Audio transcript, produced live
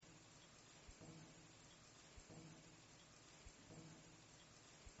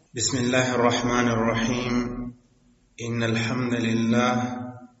بسم الله الرحمن الرحيم إن الحمد لله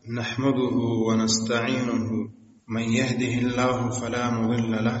نحمده ونستعينه من يهده الله فلا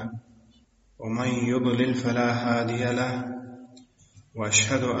مضل له ومن يضلل فلا هادي له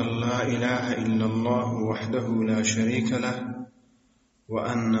وأشهد أن لا إله إلا الله وحده لا شريك له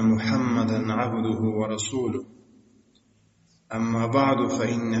وأن محمدا عبده ورسوله أما بعد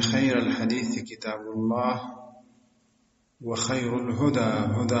فإن خير الحديث كتاب الله وخير الهدى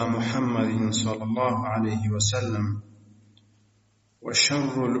هدى محمد صلى الله عليه وسلم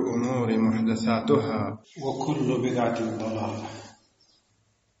وشر الأمور محدثاتها وكل بدعة ضلالة.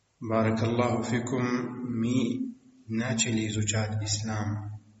 بارك الله فيكم. Mi начали изучать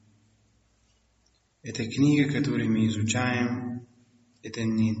ислам. Эта книга, которую мы изучаем, это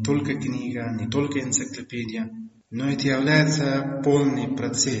не только книга, не только энциклопедия, но это является полный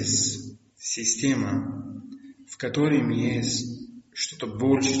процесс, система, в котором есть что-то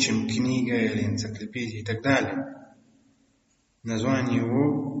больше, чем книга или энциклопедия и так далее. Название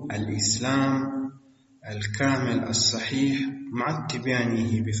его «Аль-Ислам, Аль-Камиль, Ас-Сахих, м'a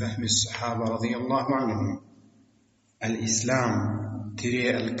аттибянихи бифахми ас-сахаба, радiyallahu анхум». Аль-Ислам,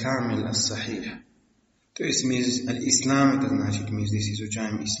 Аль-Камиль, Ас-Сахих. То есть Аль-Ислам, это значит, мы здесь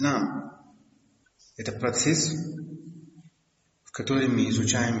изучаем ислам. Это процесс, в котором мы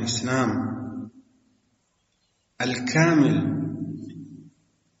изучаем ислам. Аль-Камиль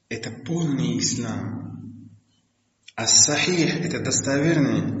 – это полный ислам. Ас-Сахих – это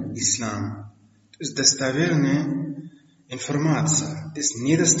достоверный ислам. То есть достоверная информация. То есть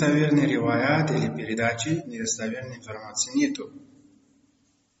недостоверный риваят или передачи, недостоверной информации нету.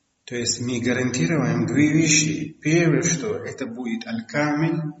 То есть мы гарантируем две вещи. Первое, что это будет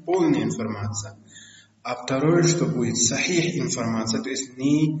Аль-Камиль, полная информация. А второе, что будет Сахих информация, то есть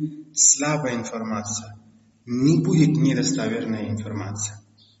не слабая информация. Не будет недостоверной информации.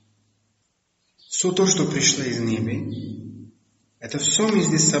 Все то, что пришло из неба, это все мы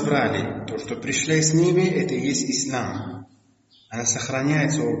здесь собрали. То, что пришло из неба, это и есть ислам. Она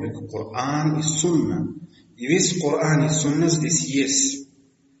сохраняется облик Коран и Сунна. И весь Коран и Сунна здесь есть.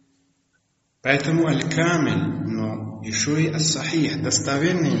 Поэтому Аль-Камиль, но еще и Ас-Сахих,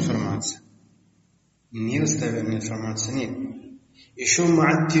 достоверная информация. Недостоверной информации нет. Еще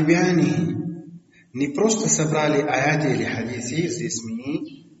м'a аттибянихи. Не просто собрали аяты или хадисы, здесь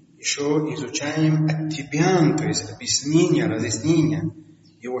мы еще изучаем аттибян, то есть объяснение, разъяснение,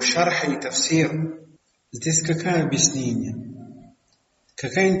 его шарха и тафсир. Здесь какое объяснение?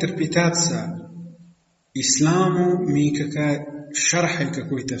 Какая интерпретация исламу, мы какая шарха и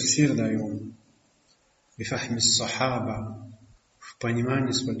какой тафсир даем? Бифахми ас-сахаба, в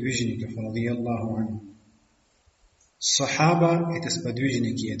понимании сподвижников, радiyallahu анхум. Сахаба – это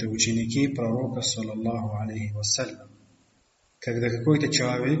сподвижники, это ученики пророка, саллаллаху алейхи вассалям. Когда какой-то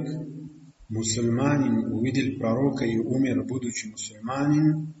человек, мусульманин, увидел пророка и умер, будучи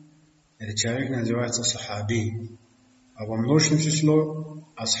мусульманин, этот человек называется сахаби. А во множественном число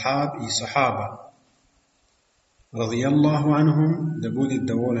асхаб и сахаба. Радiyallahu анхум, да будет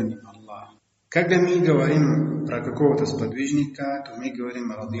доволен им Аллах. Когда мы говорим про какого-то сподвижника, то мы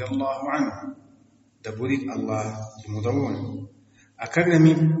говорим радiyallahu анхум. Да будет Аллах ему доволен. А когда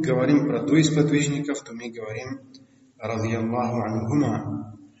мы говорим про двоих сподвижников, то мы говорим радiyallahu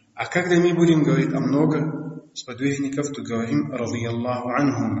анхума. А когда мы будем говорить о много сподвижников, то говорим радiyallahu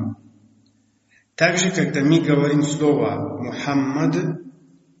анхума. Также, когда мы говорим слово Мухаммад,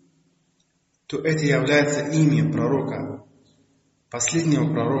 то это является имя пророка, последнего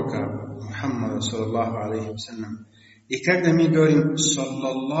пророка Мухаммада, саллаллаху алейхи вассалям. И когда мы говорим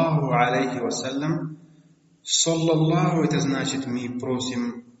саллаллаху алейхи вассалям, саллаллаху это значит мы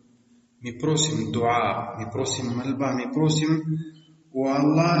просим дуа, мы просим мольба, мы просим у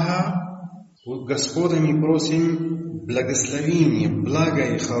Аллаха, у Господа мы просим благословения,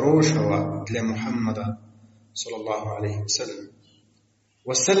 блага и хорошего для Мухаммада, саллаллаху алейхи вассалям.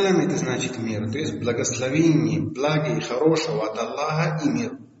 Вассалям это значит мир, то есть благословение, блага и хорошего от Аллаха и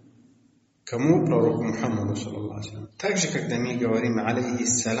мир. Кому? Пророку Мухаммаду, саллаллаху алейхи вассалям. Также, когда мы говорим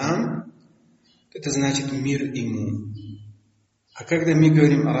алейхиссалям, это значит мир ему. А когда мы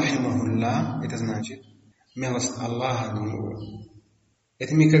говорим рахимахуллах, это значит милость Аллаха на него.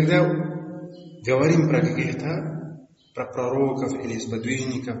 Это мы когда говорим про каких-то, про пророков или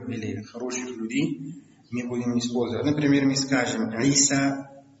сподвижников или хороших людей, мы будем использовать. Например, мы скажем Иса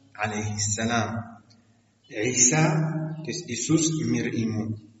алейхиссалям. Иса, то есть Иисус, мир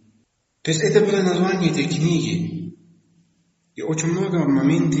ему. То есть это было название этой книги. И очень много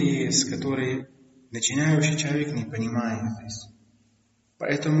моментов есть, которые начинающий человек не понимает.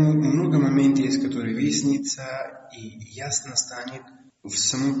 Поэтому много моментов есть, которые выяснится и ясно станет, в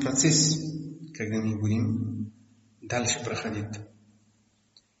самом процессе, когда мы будем дальше проходить.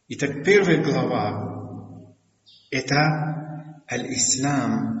 Итак, первая глава – это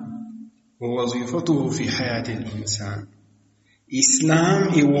 «Аль-Ислам ва вазифатуху фи хаяти аль-инсан».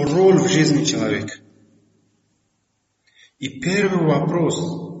 Ислам и его роль в жизни человека. И первый вопрос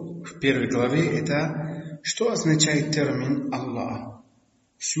в первой главе – это что означает термин «Аллах».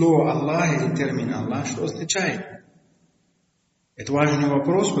 Слово «Аллах» или термин «Аллах» что означает? Это важный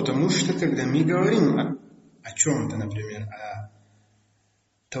вопрос, потому что когда мы говорим о чем-то, например, о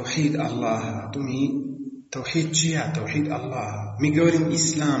таухид Аллаха, то мы таухид чья? Таухид Аллаха. Мы говорим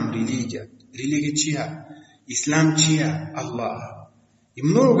ислам, религия. Религия чья? Ислам чья? Аллах. И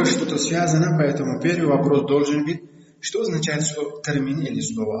много что-то связано, поэтому первый вопрос должен быть, что означает термин или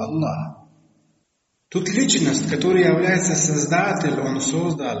слово Аллах. Тут личность, которая является создателем, он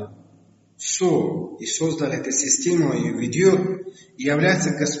создал и создал эту систему и ведет, и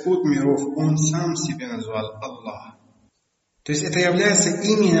является Господь миров, он сам себя назвал Аллах. То есть это является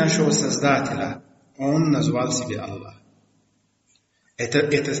имя нашего Создателя, он назвал себя Аллах.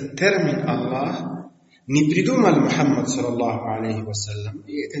 Этот термин Аллах не придумал Мухаммад саллаллаху алейхи вассалям,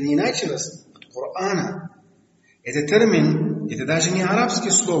 и это не началось от Корана. Этот термин, это даже не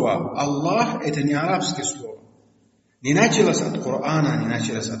арабское слово. Аллах это не арабское слово. Не началось от Корана, не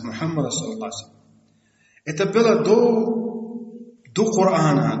началось от Мухаммада саллаллаху. Это было до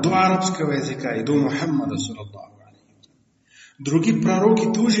Корана, до арабского языка и до Мухаммада саллаллаху. Другие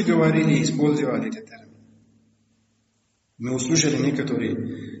пророки тоже говорили, использовали этот термин. Мы услышали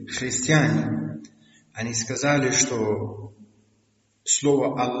некоторые христиане, они сказали, что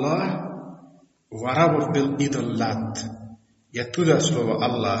слово Аллах в арабах был идоллат. И оттуда слово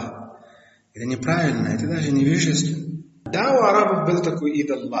Аллах. Это неправильно, это даже невежество. Да, у арабов был такой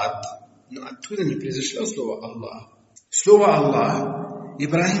идоллат, но оттуда не произошло слово Аллах. Слово Аллах,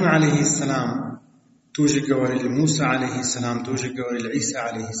 Ибрахим алейхиссалам тоже говорили, Муса алейхиссалам тоже говорили, Иса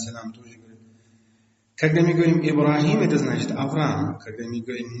алейхиссалам тоже говорили. Когда мы говорим Ибрахим, это значит Авраам. Когда мы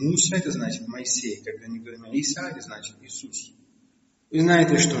говорим Муса, это значит Моисей. Когда мы говорим Иса, это значит Иисус. Вы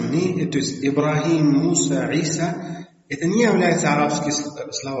знаете, что то есть Ибрахим, Муса, Иса, это не являются арабские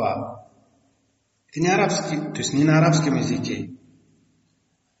слова. Это не арабский, то есть не на арабском языке.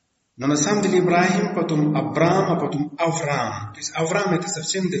 Но на самом деле Ибрахим, потом Абрам, а потом Авраам. То есть Авраам это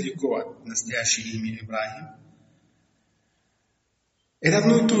совсем далеко от настоящего имя Ибрахим. Это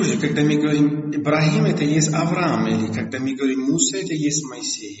одно и то же, когда мы говорим Ибрахим, это есть Авраам, или когда мы говорим Муса, это есть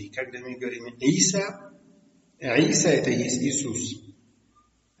Моисей. Когда мы говорим Иса это есть Иисус.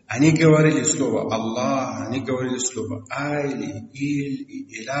 Они говорили слово Аллах, они говорили слово Айли, Иль,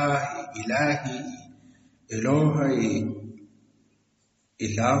 Илахи, Илахи, Илоха, и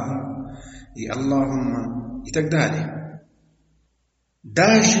Илаху, и Аллахумма, и так далее.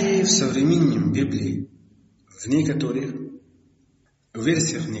 Даже в современном Библии, в некоторых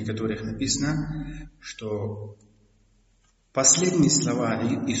версиях некоторых написано, что последние слова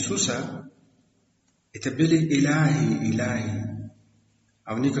Иисуса это были Илахи.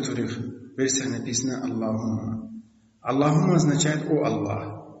 А в некоторых версиях написано Аллахумма. Аллахумма означает «О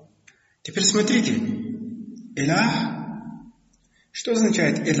Аллах». Теперь смотрите. Илах. Что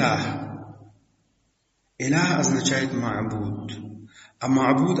означает Илах? Илах означает ма'буд. А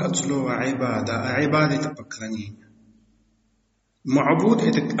ма'буд от слова айбада. А айбада это поклонение. Ма'буд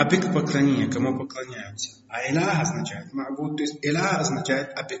это объект поклонения, кому поклоняются. А Илах означает ма'буд. То есть Илах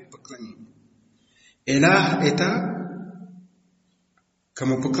означает объект поклонения. Илах это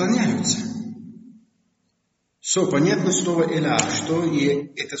кому поклоняются. Понятно слово «Илах», что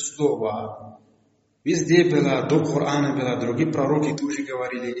и это слово. Везде было, до Корана было, другие пророки тоже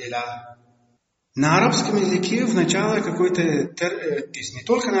говорили «Илах». На арабском языке вначале какой-то, то есть не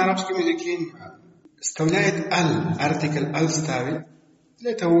только на арабском языке, вставляет «аль», артикль «аль» ставит,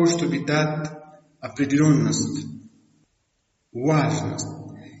 для того, чтобы дать определенность, важность.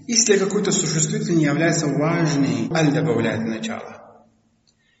 Если какой-то существительный является важным, «аль» добавляет в начало.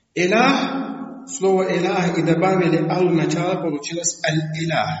 Илах, слово Илах и добавили ал в начало, получилось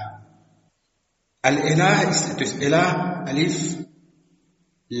аль-Илах. Аль-Илах, то есть Илах, алиф,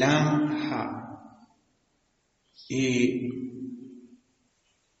 лам, ха. И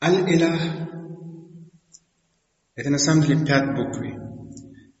аль-Илах, это на самом деле 5 букв.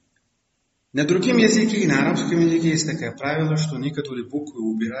 На другом языке, на арабском языке есть такое правило, что некоторые буквы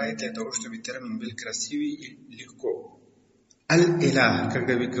убирают для того, чтобы термин был красивый и легко. Аль-Илах,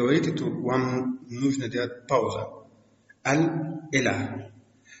 когда вы говорите, то вам нужно делать паузу. Аль-Илах.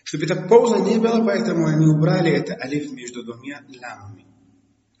 Чтобы эта пауза не была, поэтому они убрали это алиф между двумя ламами.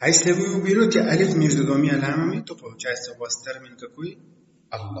 А если вы уберете алиф между двумя лямами, то получается у вас термин какой?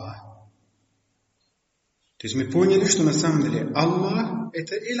 Аллах. То есть мы поняли, что на самом деле Аллах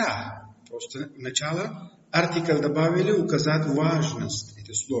это Илах. Просто сначала артикль добавили указать важность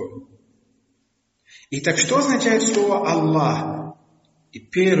этого слова. Итак, что означает слово Аллах? И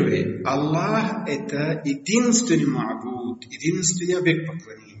первый, Аллах это единственный ма'буд, единственный объект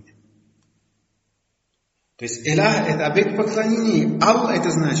поклонения. То есть Илах это объект поклонения, Аллах это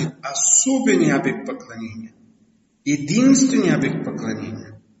значит особенный объект поклонения, единственный объект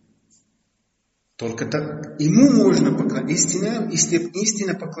поклонения. Только так, ему можно поклоняться.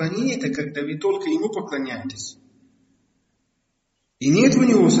 Истинное поклонение это когда вы только ему поклоняетесь. И нет у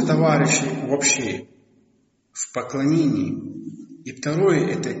него сотоварищей вообще в поклонении. И второе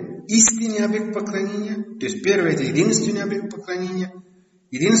это истинный объект поклонения. То есть первое это единственный объект поклонения,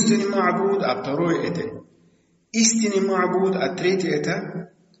 единственный ма'буд, а второе это истинный ма'буд, а третье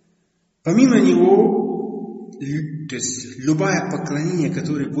это помимо него, то есть любое поклонение,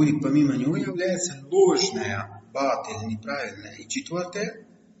 которое будет помимо него, является ложное, батиль, неправильное. И четвертое,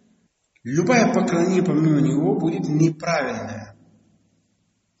 любое поклонение помимо него будет неправильное.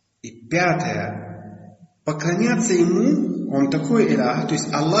 И пятое, поклоняться ему, он такой Илах, то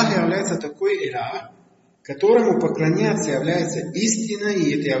есть Аллах является такой Илах, которому поклоняться является истиной,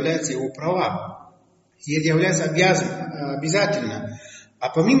 и это является его права. И это является обязательно. А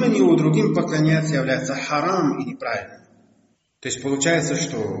помимо него другим поклоняться является харам и неправильно. То есть получается,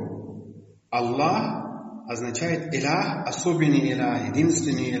 что Аллах означает Илах, особенный Илах,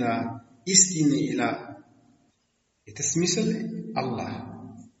 единственный Илах, истинный Илах. Это смысл Аллах.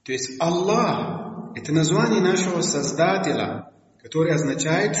 То есть Аллах это название нашего Создателя, которое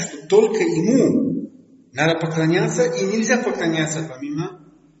означает, что только ему надо поклоняться, и нельзя поклоняться помимо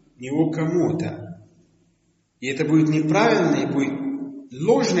него кому-то. И это будет неправильно, и будет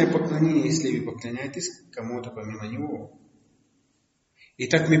ложное поклонение, если вы поклоняетесь кому-то помимо него.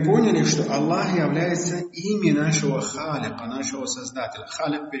 Итак, мы поняли, что Аллах является имя нашего Халика, нашего Создателя.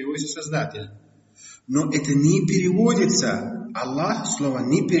 Халик переводится Создатель. Но это не переводится, Аллах, слово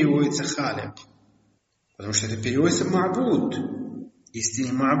не переводится Халик. Потому что это переводится Ма'буд,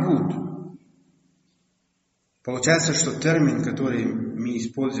 истинный Ма'буд. Получается, что термин, который мы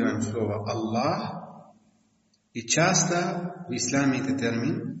используем, слово Аллах, и часто в исламе это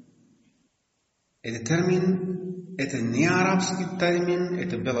термин это не арабский термин,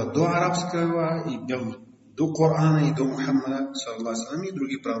 это было до арабского, и был до Корана, и до Мухаммада, саллаллаху алейхи, и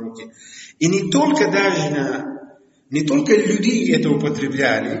другие пророки. И не только люди это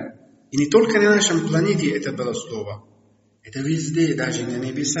употребляли, и не только на нашем планете это было слово. Это везде, даже на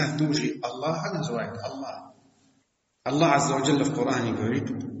небесах тоже Аллаха называют Аллах. Аллах Азза ва Джалла в Коране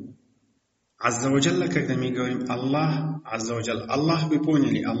говорит, Азза ва Джалла, когда мы говорим Аллах, Азза ва Джалла, Аллах, вы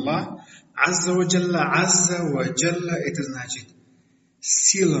поняли, Аллах, Азза ва Джалла, это значит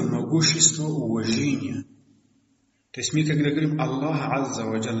сила, могущество, уважение. То есть мы когда говорим Аллах, Азза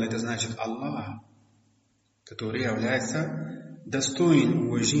ва Джалла, это значит Аллах, который является достоин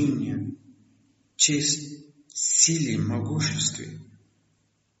уважения, честь, силе, могуществе.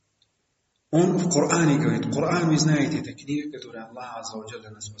 Он в Коране говорит, Коран, вы знаете, это книга, которую Аллах Азза ва Джалла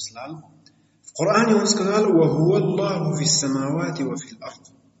нас послал. В Коране он сказал, وَهُوَ اللَّهُ فِي السَّمَاوَاتِ وَفِي الْأَرْضِ.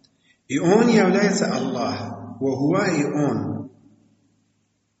 И он является Аллах, وَهُوَ и он.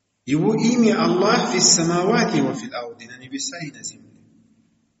 Его имя Аллах фи самавати ва фил арди, на небеса и на земле.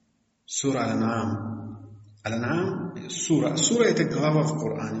 Сура Аль-Ан'ам. Аль-Ан'ам, сура. Сура это глава в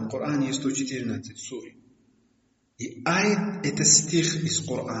Коране. В Коране есть 114 сур. И айт это стих из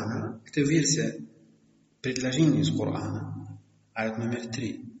Корана. Это версия предложения из Корана. Айт номер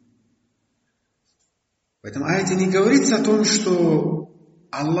 3. В этом аяте не говорится о том, что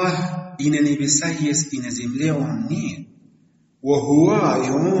Аллах и на небесах есть, и на земле Он нет. Вахуа, и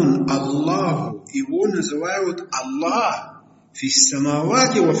Он, Аллаху, его называют Аллах, фи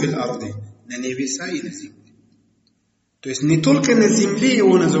самавати ва фил арди, на небеса и на земле. То есть не только на земле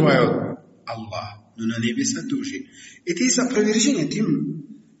его называют Аллах, но на небеса тоже. Это есть опровержение тем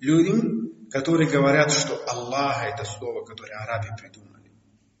людям, которые говорят, что Аллах это слово, которое арабы придумали.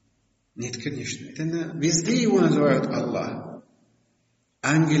 Нет, конечно, это везде его называют Аллах.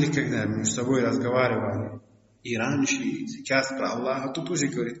 Ангелы, когда между собой разговаривали, и раньше, и сейчас про Аллаха, тут уже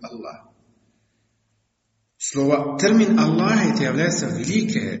говорит Аллах. Слово, термин Аллах, это является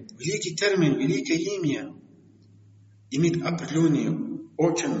великий термин, великое имя. Имеет определенное,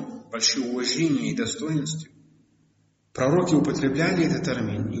 очень большое уважение и достоинство. Пророки употребляли этот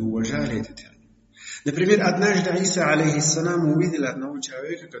термин и уважали этот термин. Например, однажды Иса, алейхиссалам, увидел одного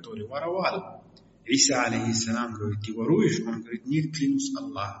человека, который воровал. Иса, алейхиссалам, говорит, ты воруешь? Он говорит, нет, клянусь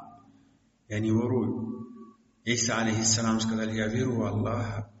Аллахом, я не ворую. Иса, алейхиссалам, сказал, я верю в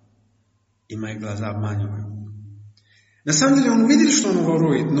Аллаха, и мои глаза обманывают. На самом деле он видел, что он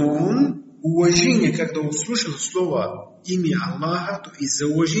ворует, но он уважение, когда услышал слово имя Аллаха, то из-за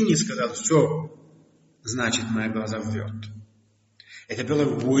уважения сказал, все, значит, мои глаза врет. Это было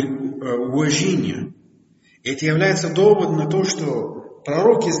уважение. Это является доводом на то, что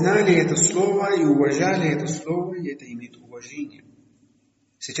пророки знали это слово и уважали это слово, и это имеет уважение.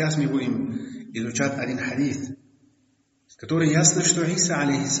 Сейчас мы будем изучать один хадис, в котором ясно, что Иса,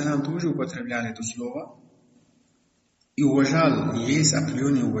 алейхиссалам, тоже употреблял это слово и уважал, и есть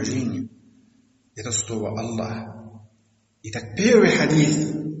определенное уважение. Это слово Аллах. Итак, первый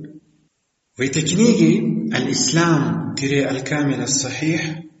хадис в этой книге Аль-Ислам-Аль-Камиль Ас-Сахих,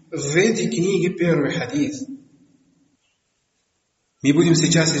 в этой книге первый хадис. Мы будем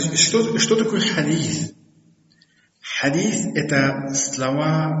сейчас... Что такое хадис? Хадис – это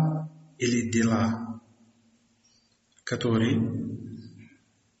слова или дела, которые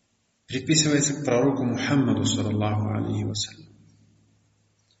предписываются к пророку Мухаммаду, саллаллаху алейхи вассалям.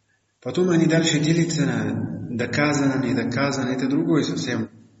 Потом они дальше делятся на доказано, не доказано, это другое совсем.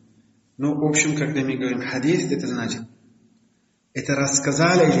 Но в общем, когда мы говорим хадис, это значит, это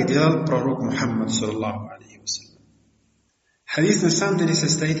рассказал или делал пророк Мухаммад, саллаллаху алейхи вассалям. Хадис на самом деле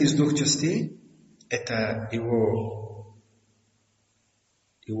состоит из двух частей. Это его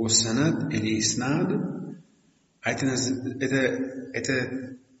санад или иснад.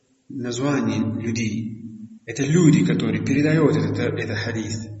 Это название людей. Это люди, которые передают это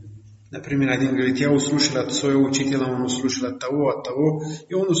хадис. Например, один говорит, я услышал от своего учителя, он услышал от того,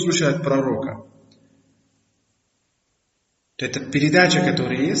 и он услышал от пророка. То это передача,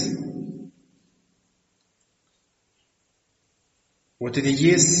 которая есть. Вот это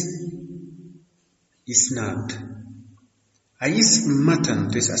есть иснад. А есть матан,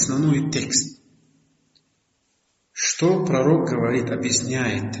 то есть основной текст. Что пророк говорит,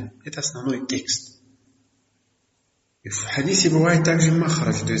 объясняет. Это основной текст. И в хадисе бывает также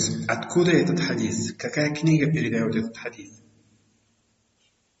махрадж, то есть откуда этот хадис, какая книга передает этот хадис.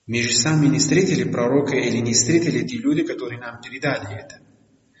 Мы же сами не встретили пророка или не встретили те люди, которые нам передали это.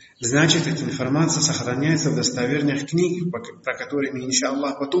 Значит, эта информация сохраняется в достоверных книгах, про которые мы,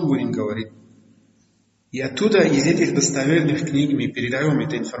 иншаллах, потом будем говорить. И оттуда, из этих достоверных книг, мы передаем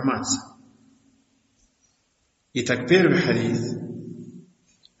эту информацию. Итак, первый хадис.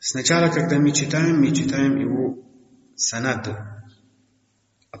 Сначала, когда мы читаем его санад,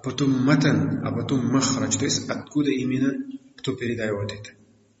 а потом матан, а потом махрадж, то есть откуда именно, кто передает это.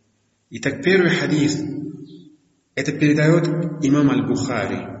 Итак, первый хадис, это передает имам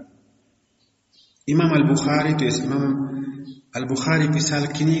Аль-Бухари. Имам Аль-Бухари, то есть имам Аль-Бухари писал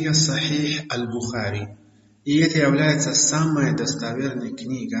книгу Сахих Аль-Бухари. И это является самая достоверная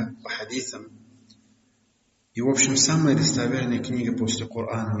книга по хадисам. И, в общем, самая достоверная книга после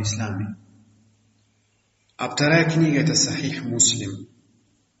Корана в исламе. А вторая книга – это Сахих Муслим.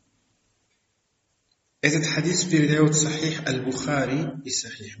 Этот хадис передает Сахих Аль-Бухари и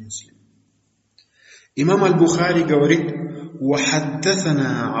Сахих Муслим. Имам Аль-Бухари говорит: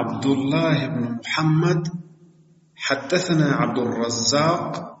 «Вахаддатана Абдуллах ибн Мухаммад, حدثنا عبد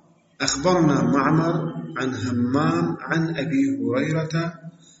الرزاق أخبرنا معمر عن همام عن أبي هريرة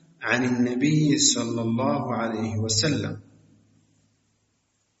عن النبي صلى الله عليه وسلم».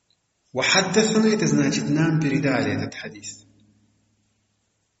 وحدثنا это значит нам передали этот хадис.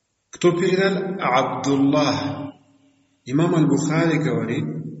 Кто передал? Абдуллах. Имам Аль-Бухари говорит,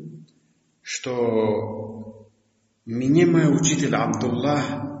 что мне мой учитель Абдуллах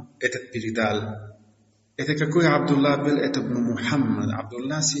этот передал. Это какой Абдуллах был? Это ибн Мухаммад.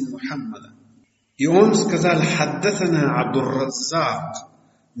 Абдуллах сын Мухаммада. И он сказал: «Хаддатана Абдур-Раззак».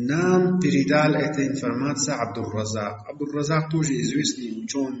 Нам передал эту информацию Абдур-Раззак. Абдур-Раззак тоже известный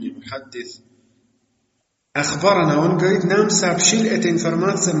ученый, мухаддис. Ахбарана, он говорит, нам сообщил эту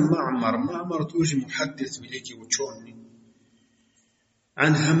информацию Ма'мар. Ма'мар тоже мухаддис, великий ученый.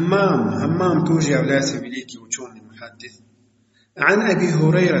 Ан Хаммам. Хаммам тоже является великий ученый, мухаддис. Ан Аби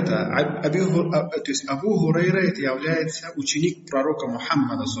Хурейрата. То есть Абу Хурейра это является ученик пророка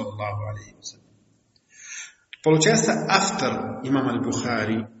Мухаммада, саллаллаху алейхи ва саллям. Получается, автор имам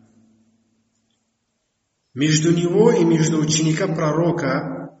Аль-Бухари, между него и между учеником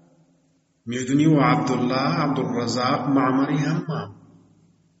пророка, между него Абдуллах, Абдур-Раззак, Ма'мар и Хаммам.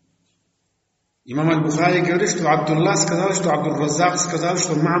 Имам Аль-Бухари говорит, что Абдуллах сказал, что Абдур-Раззак сказал,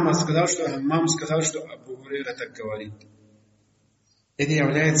 что Ма'мар сказал, что Хаммам сказал, что Абу Хурейра так говорит. Это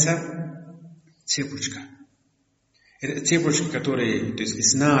является цепочка. Это цепочка, которая, то есть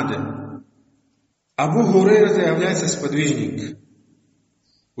иснад, Абу Хурайра является сподвижник,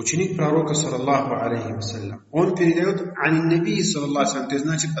 ученик пророка, саллаллаху алейхи вассалям. Он передает ан наби, саллаллаху алейхи вассалям, то есть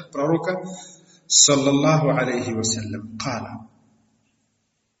значит от пророка, саллаллаху алейхи вассалям. Кала.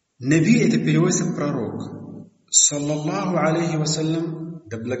 Наби это переводится пророк. Саллаллаху алейхи вассалям,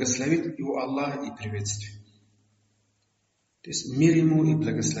 да благословит его Аллах и приветствие. То есть мир ему и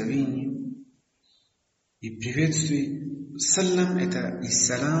благословение, и приветствие. Саллам это и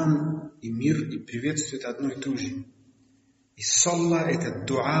салам, и мир, и приветствие это одно и то же. И салла это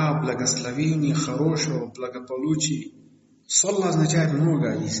дуа, благословение, хорошего, благополучия. Салла означает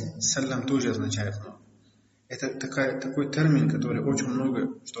много, и саллам тоже означает много. Это такой термин, который очень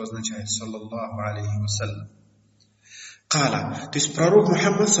много что означает. Саллаллаху алейхи вассалям. Кала. То есть пророк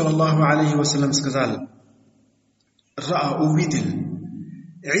Мухаммад, саллаллаху алейхи вассалям, сказал, увидел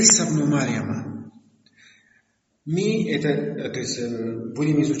Иса ибн Марьяма. Мы это, то есть,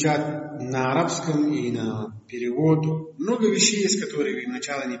 будем изучать на арабском и на перевод. Много вещей есть, которые вы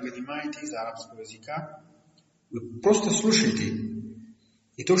вначале не понимаете из арабского языка. Вы просто слушайте.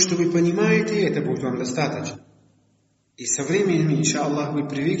 И то, что вы понимаете, это будет вам достаточно. И со временем, иншаллах, вы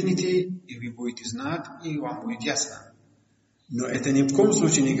привыкнете, и вы будете знать, и вам будет ясно. Но это ни в коем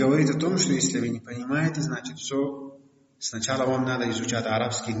случае не говорит о том, что если вы не понимаете, значит все, сначала вам надо изучать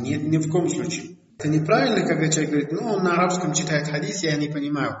арабский. Нет, ни в коем случае. Это неправильно, когда человек говорит, он на арабском читает хадис, я не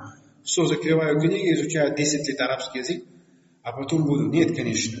понимаю. Все, закрываю книги, изучаю 10 лет арабский язык, а потом буду. Нет,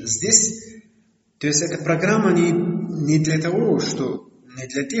 конечно. Здесь, то есть эта программа не для того, не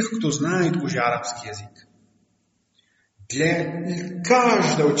для тех, кто знает уже арабский язык. Для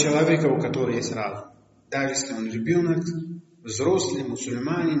каждого человека, у которого есть разум. Даже если он ребенок, взрослый,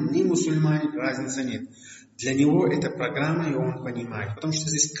 мусульманин, не мусульманин, разницы нет. Для него эта программа, и он понимает. Потому что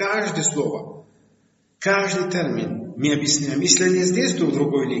здесь каждое слово, каждый термин мы объясняем. Если не здесь, то в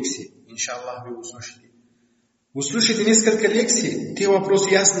другой лекции. Иншаллах, вы услышите. Вы услышите несколько лекций, те вопросы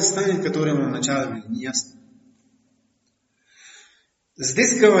ясно станет, которые вам вначале были не ясны.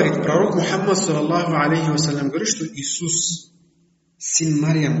 Здесь говорит пророк Мухаммад, саллаллаху алейхи вассалям, говорит, что Иисус, сын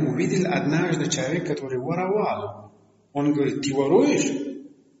Марьям, увидел однажды человека, который воровал. Он говорит, ты воруешь?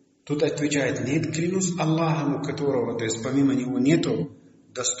 Тут отвечает, нет, клянусь Аллахом, у которого, то есть помимо него нету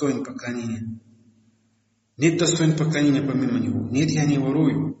достоин поклонения. Нет достоин поклонения помимо него. Нет, я не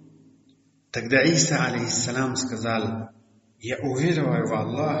ворую. Тогда Иса, алейхиссалам, сказал, я уверовал в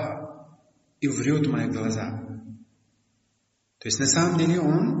Аллаха, и врет мои глаза. То есть на самом деле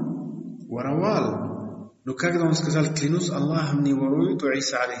он воровал. Но когда он сказал, клянусь Аллахом, не ворую, то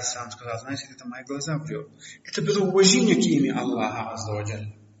Иса, алейхиссалам, сказал, значит, это мои глаза врет. Это было уважение к имени Аллаха, азза ва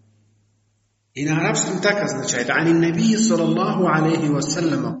джалля. И на арабском так означает. Ани наби, саллаллаху алейхи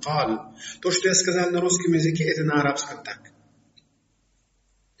вассалям, кал. То, что я сказал на русском языке, это на арабском так.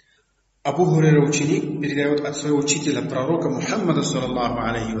 Абу Хурайра, ученик, передает от своего учителя, пророка Мухаммада, саллаллаху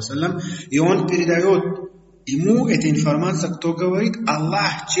алейхи вассалям, и он передает ему эту информацию, кто говорит,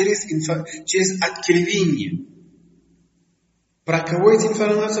 Аллах через откровение. Про кого эта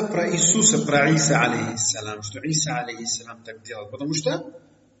информация? Про Иисуса, про Иса, алейхиссалам, что Иса, алейхиссалам, так делал. Потому что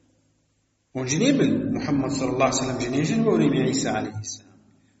он же не был, Мухаммад, саллаллаху алейхи вассалям, же не жил во время Иса, алейхиссалам.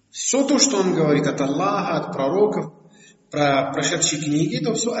 Все то, что он говорит от Аллаха, от пророков, про прошедшие книги,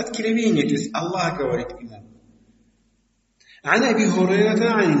 это все откровение, то есть Аллах говорит ему. عن أبي هريرة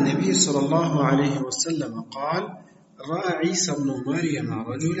عن النبي صلى الله عليه وسلم قال رأى عيسى بن مريم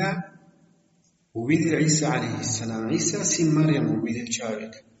رجلا увидел عيسى عليه السلام عيسى сын مريم увидел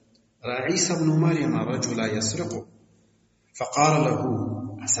человека رأى عيسى بن مريم رجلا يسرق فقال له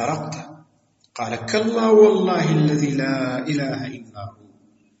أسرقت قال كلا والله الذي لا إله إلا هو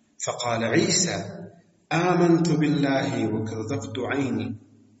فقال عيسى آمنت بالله وكذبت عيني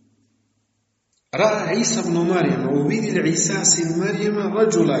رأى عيسى بن مريم увидел عيسى сын Марьяма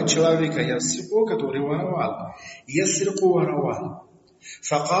رجلا человека يسرق, который воровал. يسرق воровал.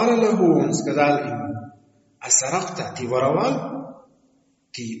 فقال له, он сказал ему, أسرقت, ты воровал?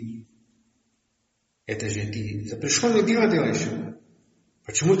 Ты, это же ты запрещенное дело делаешь.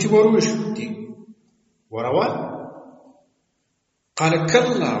 Почему ты воруешь? Ты воровал? قال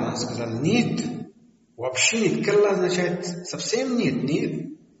كلا, он сказал, нет, вообще нет. Калла означает совсем нет,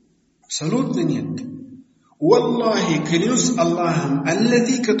 нет. Абсолютно нет. Walлахи, клянусь Аллахом,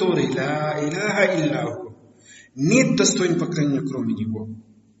 аллади, который ла иляха илляху, нет достоин поклонения, кроме него.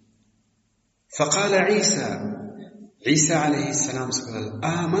 Факала Иса, Иса, алейхиссалам, сказал,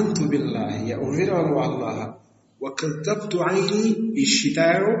 аманту биллахи, я уверовал в Аллаха, ва каддабту айни, и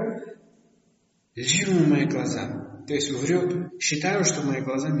считаю лживыми мои глаза. То есть врет, считаю, что мои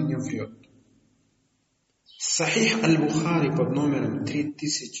глаза меня врет. Сахих аль-Бухари под номером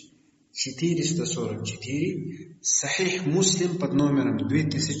 3000. 444, Сахих Муслим под номером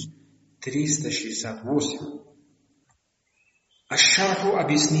 2368. Аш-шарху,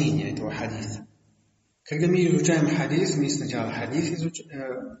 объяснение этого хадиса. Когда мы изучаем хадис, мы сначала хадис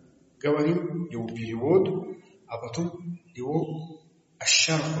говорим, его перевод, а потом его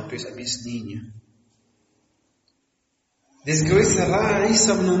аш-шарху, то есть объяснение. Здесь говорится, «Ра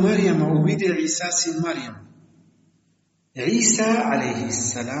Иса бну Марьяма, увидел Иса сын Марьям». Иса,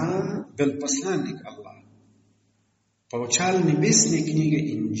 алейхиссалам, был посланник Аллаха. Получал небесные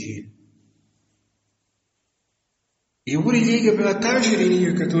книги Инджил. Его религия была та же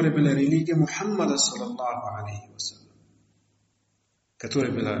религия, которая была религия Мухаммада, саллаллаху алейхи вассалям,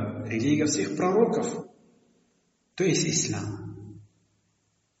 которая была религия всех пророков, то есть ислам.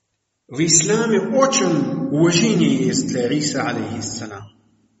 В исламе очень уважение есть для Иса, алейхиссалам.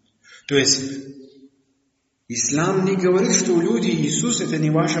 То есть ислам не говорит, что люди, Иисус это не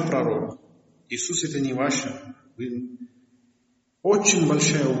ваш пророк. Иисус это не ваш. Очень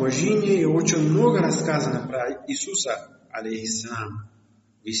большое уважение и очень много рассказано про Иисуса, алейхиссалам,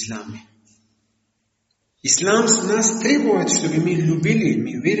 в исламе. Ислам с нас требует, чтобы мы любили,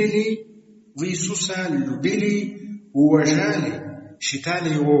 мы верили в Иисуса, любили, уважали,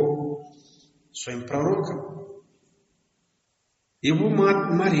 считали его своим пророком. Его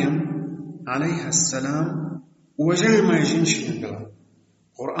мать Марьям, алейхиссалам, уважаемая женщина была.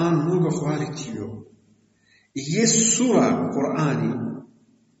 Коран много хвалит ее. И есть сура в Коране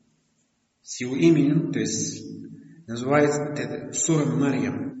с его именем, то есть называется это сура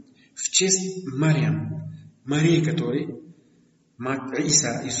Марьям, в честь Марьям, Марии, которой мать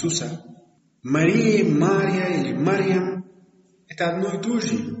Иисуса. Мария, Мария или Марьям это одно и то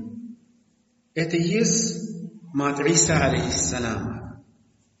же. Это есть мать Иса, алейхиссалам.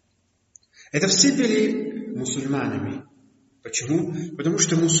 Это все были мусульманами. Почему? Потому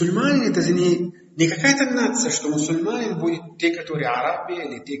что мусульмане это не какая-то нация, что мусульмане будут те, которые арабы,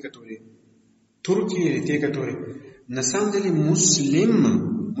 или те, которые турки, или те, которые... На самом деле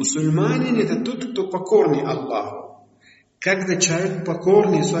мусульманин это тот, кто покорный Аллаху. Когда человек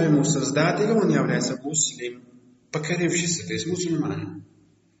покорный своему Создателю, он является муслим, покорившийся, то есть мусульманин.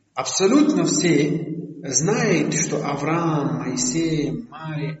 Абсолютно все знают, что Авраам, Моисей,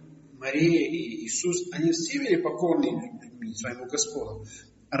 Мария и Иисус, они все были покорны людьми своему Господу.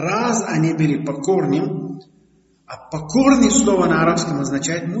 Раз они были покорны, а покорный слово на арабском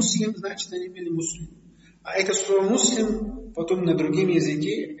означает муслим, значит они были муслим. А это слово муслим потом на другом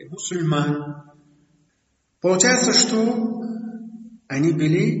языке мусульман. Получается, что они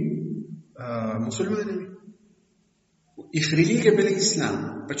были мусульманами. Их религия была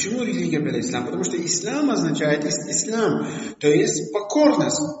ислам. Почему религия была ислам? Потому что ислам означает ислам, то есть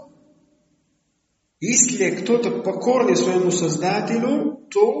покорность. Если кто-то покорный своему Создателю,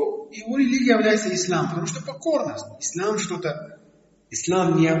 то его религия является ислам, потому что покорность.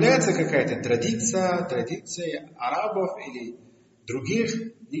 Ислам не является какая-то традиция арабов или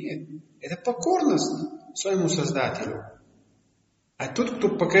других. Нет, это покорность своему Создателю. А тот, кто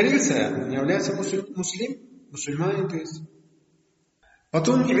покорился, он является мусульманин, то есть.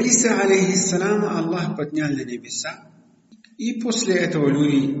 Потом Иса, алейхиссалам, Аллах поднял на небеса, и после этого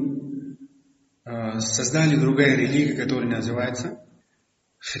люди создали другая религия, которая называется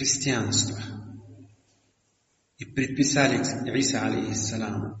христианство. И предписали Иса,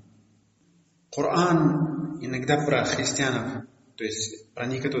 алейхиссалам. Коран иногда про христианов, то есть про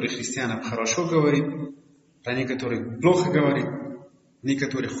некоторых христианов хорошо говорит, про некоторых плохо говорит,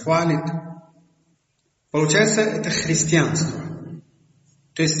 некоторых хвалит. Получается, это христианство.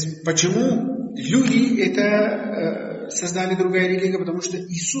 То есть, почему люди это создали другая религия? Потому что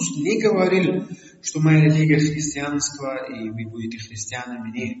Иисус не говорил, что моя религия христианство, и вы будете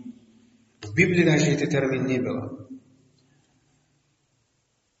христианами. Нет. В Библии даже этот термин не было.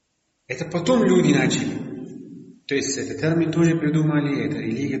 Это потом люди начали. То есть, этот термин тоже придумали, эта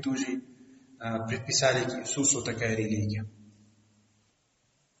религия тоже предписали к Иисусу такая религия.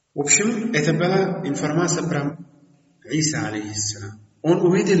 В общем, это была информация про Иса, алейхиссалам. Он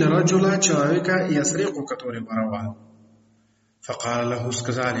увидел раджула, человека, ясрику, который воровал. Факала лаху,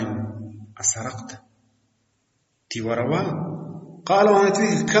 сказали ему, асаракта? Ты воровал? Кала, он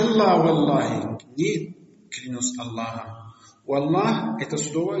ответил, калла, валлахи. Нет, клянусь Аллахом. Валлах – это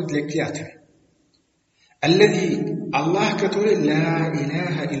слово для клятвы. Аллади, Аллах, который ла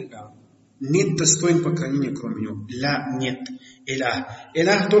иляха илля. Нет достоин поклонения, кроме него. Ла, нет. Илях.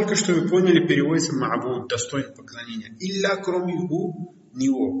 Илях, только что вы поняли, переводится ма'буд, достоин поклонения. Илля, кроме него.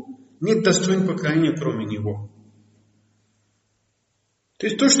 Нет достоин поклонения, кроме него. То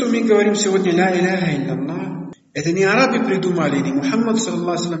есть то, что мы говорим сегодня, ла иляха илля Аллах, Это не арабы придумали, не Мухаммад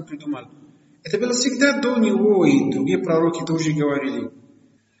саллаллаху алейхи придумал. Это было всегда до него, и другие пророки тоже говорили.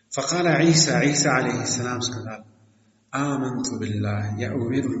 فقال عيسى عليه السلام сказал: آمنت بالله, я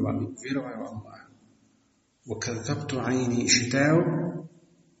уверовал в Аллаха. وكذبت عيني, считаю,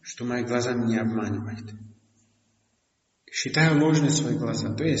 что мои глаза меня обманывают. Считаю ложные свои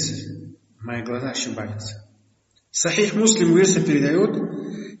глаза, то есть мои глаза ошибаются. Сахих Муслим версия передает,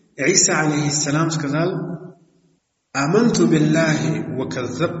 Иса алейхиссалам сказал: «Аманту биллахи ва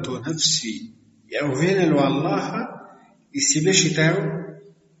каззабту нафси». Я уверен в Аллаха и себя считаю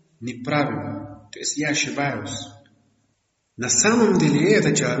неправильным, то есть я ошибаюсь. На самом деле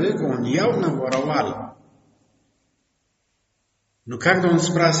этот человек, он явно воровал. Но когда он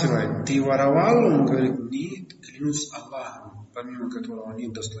спрашивает: «Ты воровал?» Он говорит: «Нет, клянусь Аллахом, помимо которого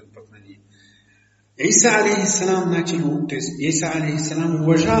нет достоин поклонения». Иса алейхиссалам начал, то есть Иса алейхиссалам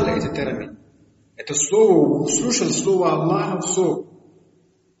уважал этот термин. Это слово, услышал слово Аллаха, все.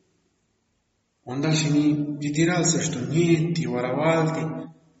 Он даже не придирался, что нет, ты воровал, ты.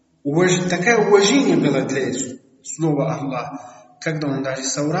 Такое уважение было для слова Аллах, когда он даже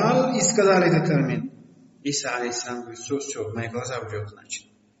соврал и сказал этот термин. Иса алейхиссалам говорит: все, мои глаза врет, значит.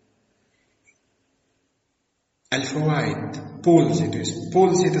 Аль-фаваид, пользы, то есть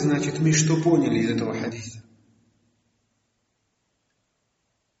пользы, это значит, мы что поняли из этого хадиса?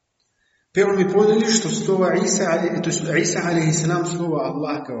 Первым мы поняли, что слово Иса, то есть Иса алейхиссалам, слово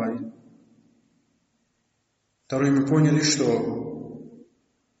Аллах говорит. Вторым мы поняли, что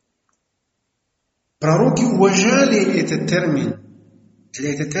пророки уважали этот термин.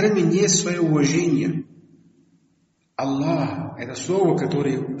 Для этого термина есть свое уважение. Аллах – это слово,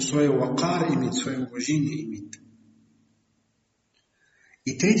 которое свое вакар имеет, свое уважение имеет.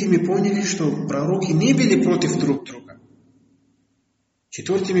 И третьим мы поняли, что пророки не были против друг друга.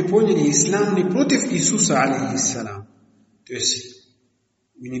 Четвертым мы поняли, ислам не против Иисуса, алейхиссалам. То есть,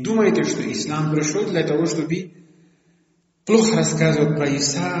 вы не думаете, что ислам пришел для того, чтобы плохо рассказывать про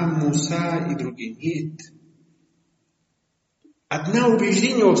Иса, Муса и другие. Нет. Одно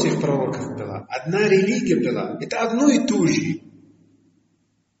убеждение у всех пророков было, одна религия была. Это одно и то же.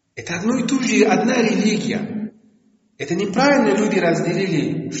 Это одно и то же, одна религия. Это неправильно люди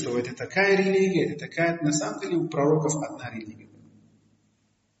разделили, что это такая религия, это такая. На самом деле у пророков одна религия.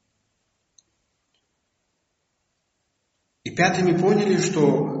 И пятым мы поняли,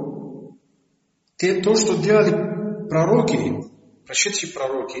 что то, что делали пророки, прошедшие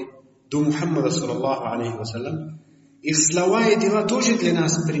пророки, до Мухаммада саллаллаху алейхи вассалям, их слова и дела тоже для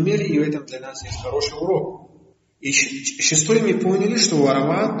нас пример, и в этом для нас есть хороший урок. И шестой мы поняли, что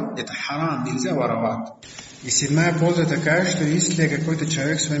воровать – это харам, нельзя воровать. И седьмая польза такая, что если какой-то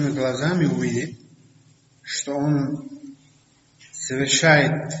человек своими глазами увидит, что он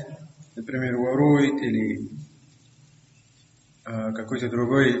совершает, например, ворует или какое-то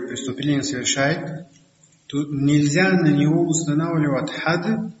другое преступление совершает, то нельзя на него устанавливать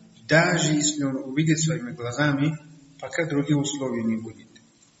хад, даже если он увидит своими глазами, пока других условий не будет.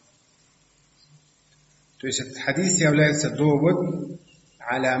 То есть этот хадис является довод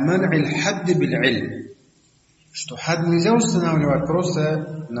аля ман'иль хадд биль-илм, что хад нельзя устанавливать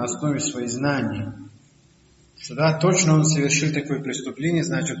просто на основе своих знаний. Что да, точно он совершил такое преступление,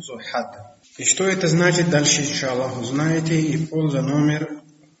 значит, что хад. И что это значит, дальше, иншаллах, узнаете. И польза номер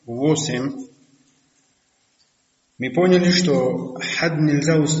 8. Мы поняли, что хад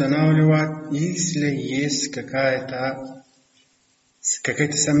нельзя устанавливать, если есть какое-то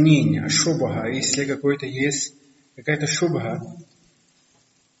сомнение, шубха, если есть какая-то шубха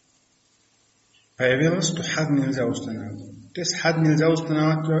появилась, то хад нельзя устанавливать. То есть хад нельзя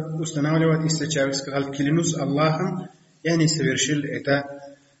устанавливать, если человек сказал: клянусь Аллахом, я не совершил это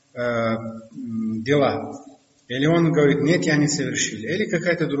дела. Или он говорит: нет, я не совершил. Или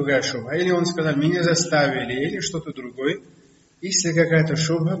какая-то другая шубха. Или он сказал: меня заставили. Или что-то другое. Если какая-то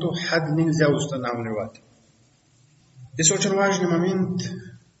шубха, то хад нельзя устанавливать. Здесь очень важный момент.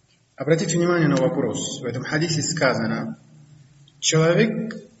 Обратите внимание на вопрос. В этом хадисе сказано: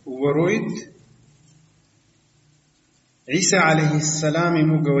 человек ворует. Иса алейхиссалам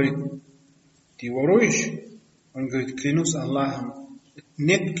ему говорит: ты воруешь? Он говорит: клянусь Аллахом.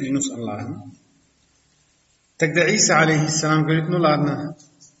 Нет, клянусь Аллахом. Тогда Иса алейхиссалам говорит: ну ладно,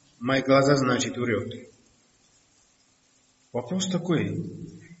 мои глаза, значит, врет. Вопрос такой.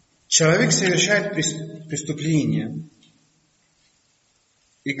 Человек совершает преступление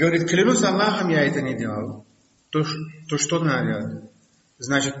и говорит: клянусь Аллахом, я это не делал. То что надо делать?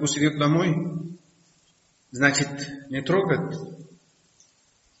 Значит, пусть идет домой? Значит, не трогать?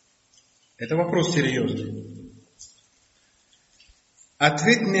 Это вопрос серьезный.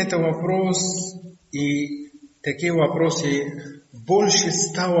 Ответ на этот вопрос и такие вопросы, больше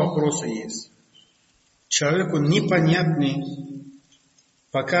 100 вопросов есть. Человеку непонятны,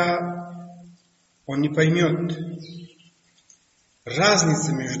 пока он не поймет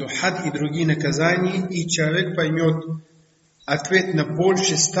разницу между хад и другие наказания, и человек поймет ответ на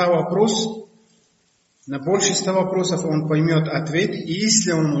больше 100 вопросов. На больше 100 вопросов он поймет ответ, и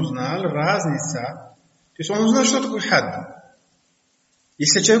если он узнал разницу, то есть он узнал, что такое хад.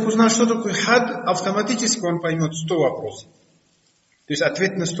 Если человек узнал, что такое хад, автоматически он поймет 100 вопросов. То есть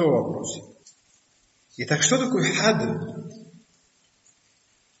ответ на 100 вопросов. Итак, что такое хад?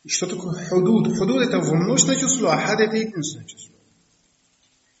 И что такое худуд? Худуд это множественное число, а хад это единственное число.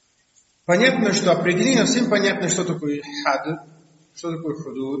 Понятно, что определение, всем понятно, что такое хад, что такое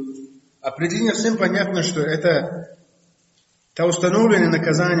худуд. Определение всем понятно, что это то установленное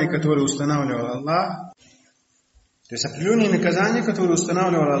наказание, которое устанавливал Аллах. То есть определенные наказания, которые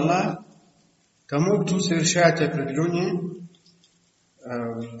устанавливал Аллах тому, кто совершает определенные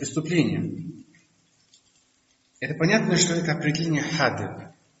преступления. Это понятно, что это определение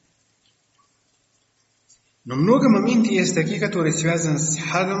хад. Но много моментов есть такие, которые связаны с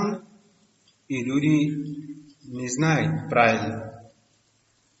хадом, и люди не знают правильно.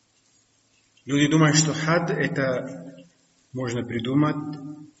 Люди думают, что хад это можно придумать,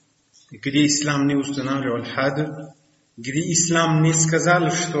 где ислам не устанавливал хад, где ислам не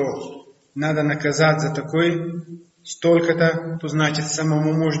сказал, что надо наказать за такое столько-то, то значит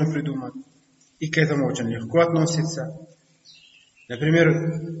самому можно придумать. И к этому очень легко относится. Например,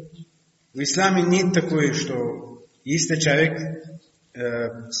 в исламе нет такое, что если человек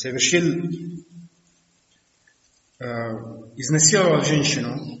совершил, изнасиловал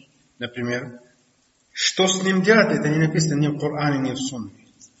женщину, например, что с ним делать, это не написано ни в Коране, ни в Сунне.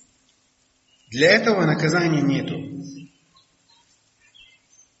 Для этого наказания нету.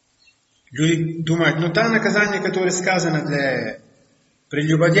 Люди думают, ну та наказание, которое сказано для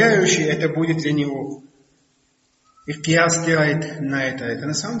прелюбодеющего, это будет для него. И кияс делает на это. Это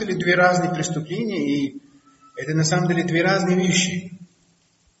на самом деле две разные преступления, и это на самом деле две разные вещи.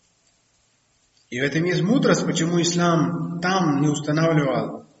 И в этом есть мудрость, почему ислам там не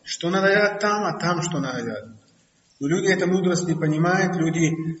устанавливал, что надо делать там, а там что надо делать. Но люди эту мудрость не понимают,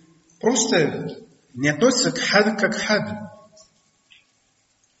 люди просто не относятся к хад как к хад.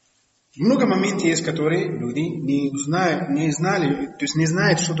 Много моментов есть, которые люди не знали, то есть не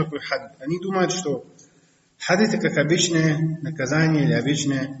знают, что такое хад. Они думают, что хад это как обычное наказание или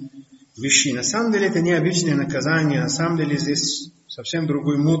обычные вещи. На самом деле это не обычное наказание, на самом деле здесь совсем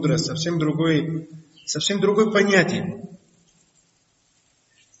другой мудрость, совсем другое понятие.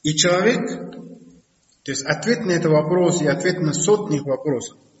 И человек, то есть ответ на этот вопрос и ответ на сотни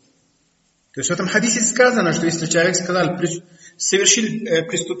вопросов. То есть в этом хадисе сказано, что если человек сказал, совершил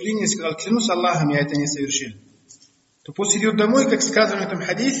преступление, сказал, клянусь Аллахом, я это не совершил, то пусть идет домой, как сказано в этом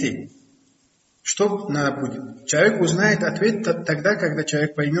хадисе, что надо будет. Человек узнает ответ тогда, когда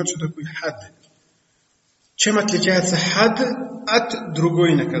человек поймет, что такое хад. Чем отличается хад от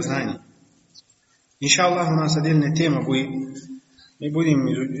другой наказания? Иншаллах, у нас отдельная тема будет. Мы будем,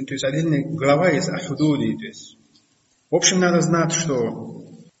 то есть отдельная глава есть о худуде. То есть, в общем, надо знать, что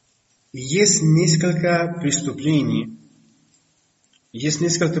есть несколько преступлений,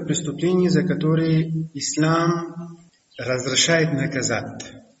 за которые ислам разрешает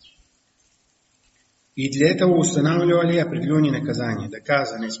наказать. И для этого устанавливали определенные наказания,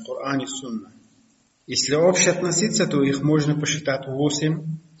 доказанные из Корана и Сунны. Если общее относиться, то их можно посчитать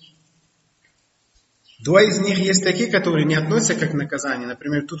 8. 2 из них есть такие, которые не относятся как наказание.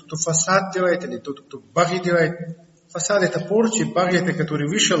 Например, тот, кто фасад делает, или тот, кто баги делает. Фасад это порчи, баги это который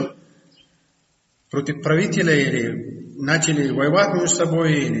вышел против правителя, или начали воевать между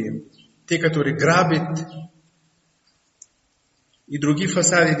собой, или те, которые грабят, и другие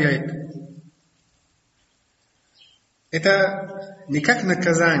фасады делают. Это не как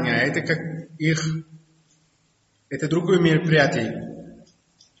наказание, а это как это другое мероприятие.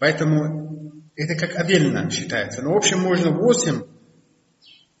 Поэтому это как отдельно считается. Но в общем можно 8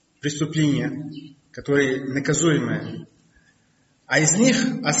 преступлений, которые наказуемые. А из них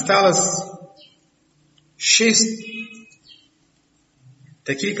осталось 6.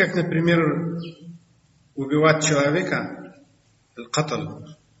 Такие, как, например, убивать человека, аль-катл.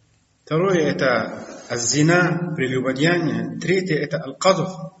 2 это az-зина, прелюбодеяние. 3 это аль-кадф,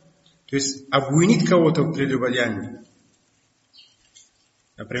 то есть обвинить кого-то в прелюбодеянии.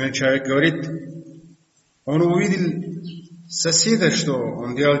 Например, человек говорит, он увидел соседа, что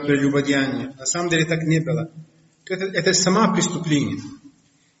он делал прелюбодеяние. На самом деле так не было. Это само преступление.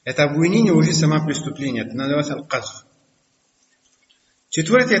 Это обвинение уже само преступление. Это называется аль-кадф.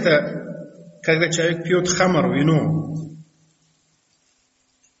 4 это когда человек пьет хамар, вино.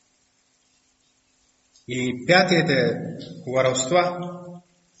 И пятое – это воровство.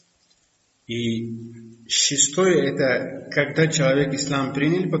 И шестое – это когда человек ислам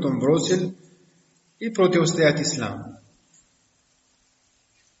принял, потом бросил и противостоять исламу.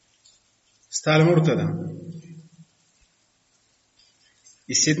 Стал муртадом.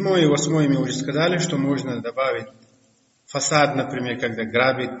 И седьмое и восьмое мы уже сказали, что можно добавить фасад, например, когда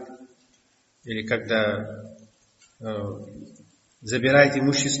грабит, или когда забирает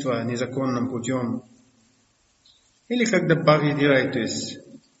имущество незаконным путем, или когда баги делает, то есть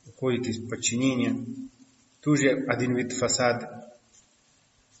уходит из подчинения, тоже один вид фасада.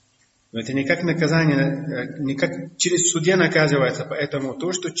 Но это не как наказание, не как через судья наказывается, поэтому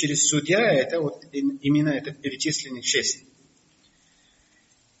то, что через судья, это вот именно это перечисленные 6.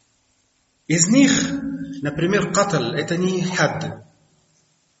 Из них, например, катл, это не хад.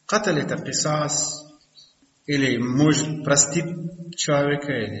 Катл это писас, или может простить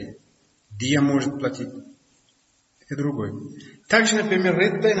человека, или дия может платить. Это другой. Также, например,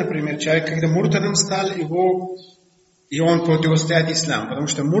 редда, например, человек, когда муртадом стал, и он противостоит исламу. Потому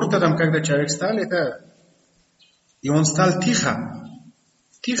что муртадом, когда человек стал, это и он стал тихо.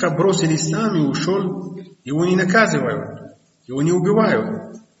 Тихо бросил ислам и ушел, его не наказывают, его не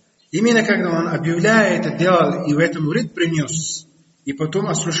убивают. Именно когда он объявляет это, делал и в этом рид принес, и потом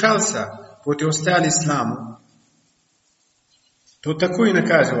ослушался, противостоял исламу, то такое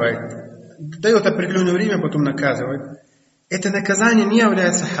наказывает. Дает определенное время, потом наказывает. Это наказание не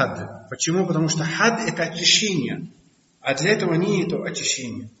является хад. Почему? Потому что хад это очищение. А для этого нет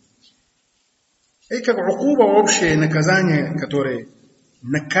очищения. Это как укуба, общее наказание, которое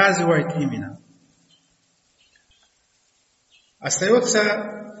наказывает именно.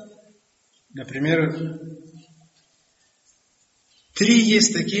 Остается, например, 3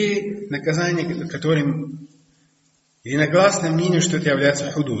 есть такие наказания, которым единогласное мнение, что это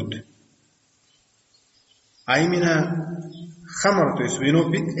является худуд. А именно хамар, то есть вино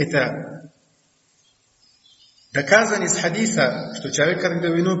пить, это доказано из хадиса, что человек, когда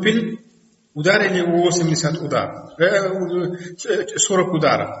вино пил, ударили его 80 ударов, 40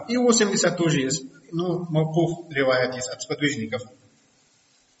 ударов. И 80 тоже есть. Ну, мавкуф риваят есть от сподвижников.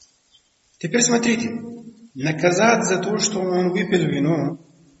 Теперь смотрите. Наказать за то, что он выпил вино,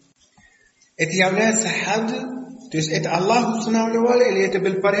 это является хад, то есть это Аллах устанавливал, или это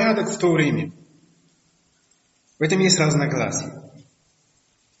был порядок в то время. В этом есть разногласие.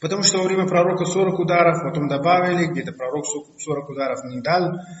 Потому что во время пророка 40 ударов, потом добавили, где-то пророк 40 ударов не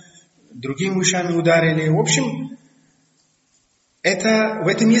дал, другими ушами ударили. В общем, в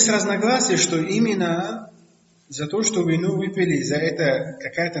этом есть разногласие, что именно за то, что вину выпили, за это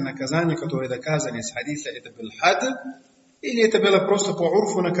какое-то наказание, которое доказано из хадиса, это был хад, или это было просто по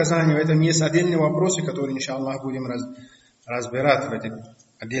урфу наказания. В этом есть отдельные вопросы, которые, иншаллах, будем разбирать в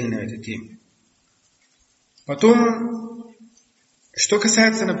этой теме. Потом, что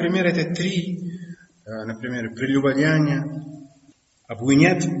касается, например, это 3, например, прелюбодеяния,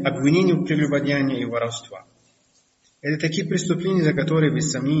 обвинение в прелюбодеянии и воровства. Это такие преступления, за которые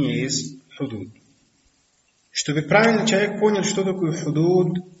без сомнения есть худуд. Чтобы правильно человек понял, что такое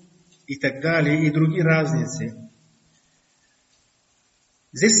худуд и так далее, и другие разницы.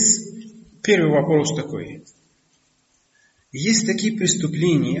 Здесь первый вопрос такой. Есть такие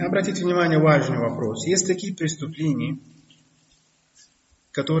преступления, обратите внимание, важный вопрос. Есть такие преступления,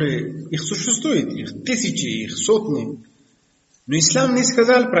 которые, их существует, их тысячи, их сотни, но ислам не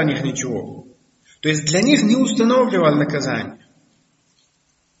сказал про них ничего. То есть для них не устанавливал наказание.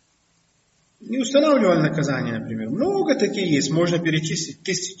 Не устанавливал наказание, например. Много таких есть, можно перечислить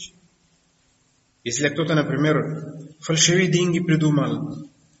тысячи. Если кто-то, например, фальшивые деньги придумал,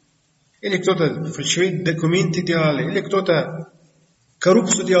 или кто-то фальшивые документы делал, или кто-то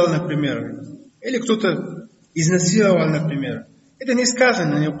коррупцию делал, например, или кто-то изнасиловал, например. Это не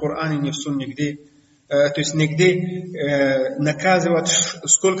сказано ни в Коране, ни в Сунне, нигде. То есть нигде наказывать,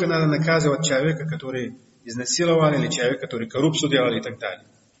 сколько надо наказывать человека, который изнасиловал, или человека, который коррупцию делал и так далее.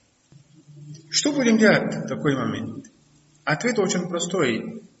 Что будем делать в такой момент? Ответ очень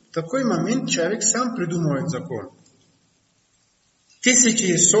простой. В такой момент человек сам придумывает закон.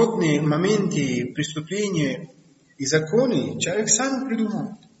 Тысячи, сотни моменты преступления и законы человек сам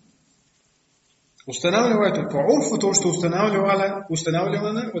придумывает. Устанавливает по урфу то, что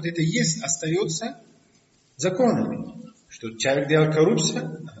устанавливано, вот это есть, остается законами. Что человек делал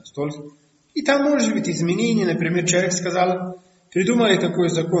коррупцию, и там может быть изменения. Например, человек сказал, придумали такой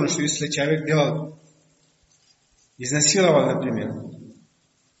закон, что если человек делал, изнасиловал, например,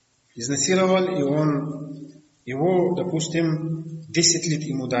 и его, допустим, 10 лет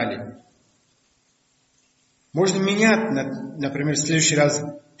ему дали. Можно менять, например, в следующий раз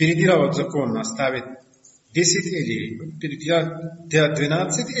переделывать закон, оставить 10 или переделать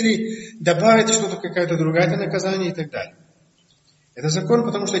 12, или добавить что-то, какая-то другая наказание и так далее. Это закон,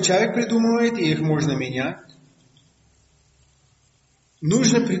 потому что человек придумывает, и их можно менять.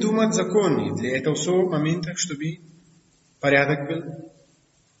 Нужно придумать законы для этого всего момента, чтобы порядок был.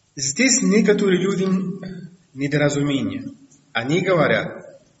 Здесь некоторые люди недоразумения.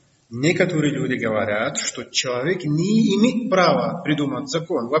 Некоторые люди говорят, что человек не имеет права придумать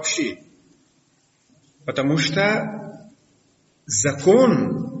закон вообще. Потому что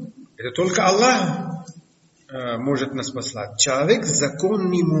закон, это только Аллах может нас послать. Человек закон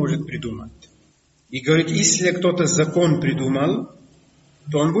не может придумать. И говорит, если кто-то закон придумал,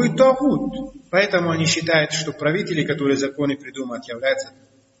 то он будет тагут. Поэтому они считают, что правители, которые законы придумают, являются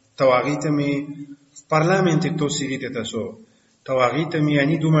тавагитами. В парламенте кто сидит, это все тавагитами.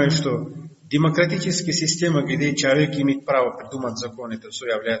 Они думают, что демократическая система, где человек имеет право придумать закон, это все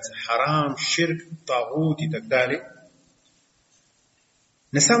является харам, ширк, тагут и так далее.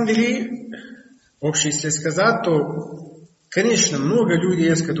 На самом деле, общее если сказать, то, конечно, много людей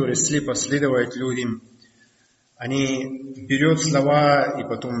есть, которые слепо следуют людям. Они берут слова и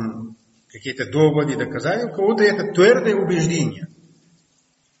потом какие-то доводы, доказания. У кого-то это твердое убеждение.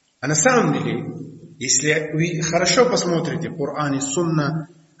 А на самом деле, если вы хорошо посмотрите Коран и Сунна,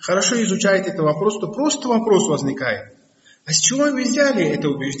 хорошо изучаете этот вопрос, то просто вопрос возникает. А с чего вы взяли это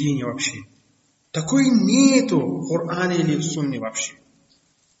убеждение вообще? Такой нету в Коране или в Сунне вообще.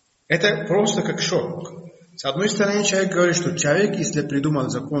 Это просто как шок. С одной стороны, человек говорит, что человек, если придумал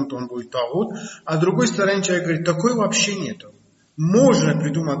закон, то он будет тагут, а с другой стороны, человек говорит, такой вообще нету. Можно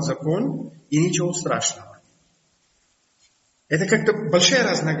придумать закон, и ничего страшного. Это как-то большая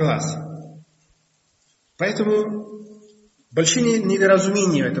разногласие. Поэтому большие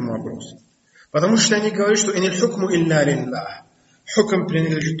недоразумения в этом вопросе. Потому что они говорят, что «Иниль хукму илля лиллах». Хукм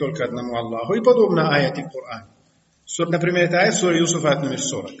принадлежит только одному Аллаху. И подобно аяте Корана. Например, это аят сура Юсуфа, аят номер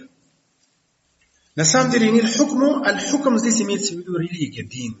 40. На самом деле, «Иниль хукму», аль-хукм здесь имеется в виду религия,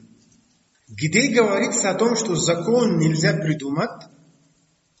 дин. Где говорится о том, что закон нельзя придумать,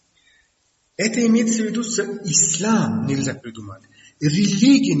 это имеется в виду, что ислам нельзя придумать.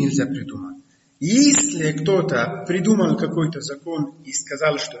 Религия нельзя придумать. Если кто-то придумал какой-то закон и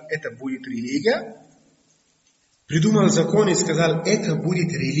сказал, что это будет религия, придумал закон и сказал, это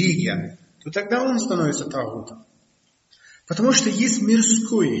будет религия, то тогда он становится тагутом. Потому что есть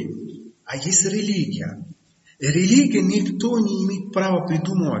мирское, а есть религия. Религия никто не имеет права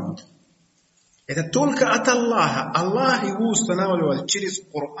придумывать. Это только от Аллаха. Аллах его устанавливал через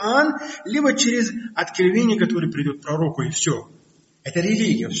Коран, либо через откровение, которое придет пророку, и все. Это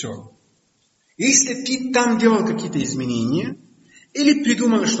религия, все. Если ты там делал какие-то изменения, или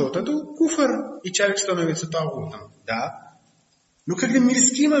придумал что-то, то куфр, и человек становится тагутом. Да? Но когда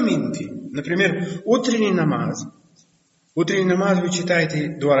мирские моменты, например, утренний намаз вы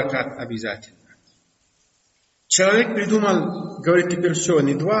читаете 2 ракат обязательно. Человек придумал, говорит, теперь все,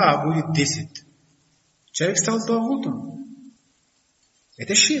 не 2, а будет 10. Человек стал тагутом.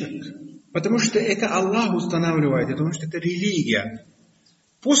 Это ширк. Потому что это Аллах устанавливает, потому что это религия.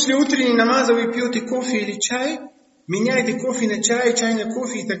 После утренней намаза вы пьете кофе или чай, меняете кофе на чай, чай на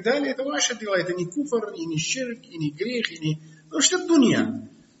кофе и так далее. Это ваше дело. Это не куфр, и не ширк, и не грех, и не... Потому что это дунья.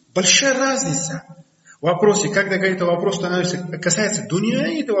 Большая разница. В вопросе, когда это вопрос касается дунья,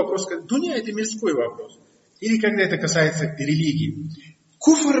 это вопрос, дунья это мирской вопрос. Или когда это касается религии.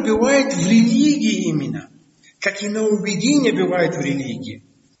 Куфр бывает в религии именно, как и нововведение бывает в религии.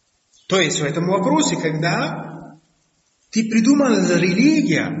 То есть в этом вопросе, когда ты придумал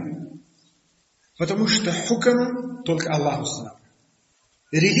религия, потому что хукм только Аллах устанавливает.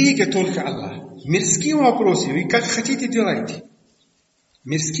 Религия только Аллах. Мирские вопросы вы как хотите делайте.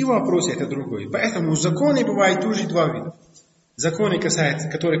 Мирские вопросы это другое. Поэтому законы бывают тоже 2 вида. Законы,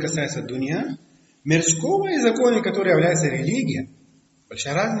 которые касаются дунья, мирского, и законы, которые являются религией.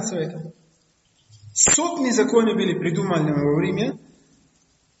 Большая разница в этом. Сотни законов были придуманы во время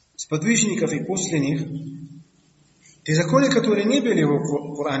сподвижников и после них. Те законы, которые не были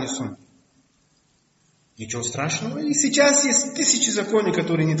в Коране и Сунне. Ничего страшного. И сейчас есть 1000 законов,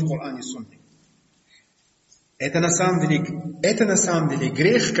 которые нет в Коране и Сунне. Это на самом деле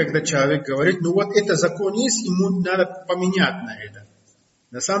грех, когда человек говорит, ну вот это закон есть, ему надо поменять на это.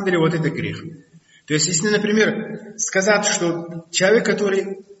 На самом деле вот это грех. То есть, если, например, сказать, что человек,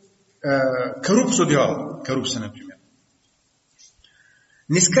 который коррупцию делал, коррупция, например,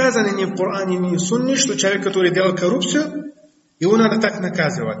 не сказано ни в Коране, ни в Сунне, что человек, который делал коррупцию, его надо так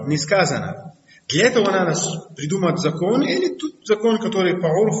наказывать. Не сказано. Для этого надо придумать закон, или тут закон, который по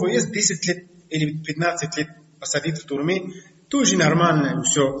орфу есть 10 лет или 15 лет посадить в тюрьме, тоже нормально, и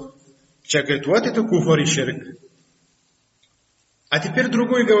все. Человек говорит, вот это куфр и ширк. А теперь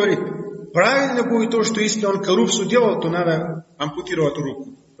другой говорит, правильно будет то, что если он коррупцию делал, то надо ампутировать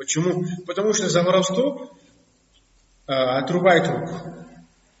руку. Почему? Потому что за воровство отрубает руку.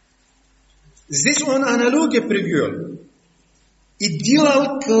 Здесь он аналогию привел. И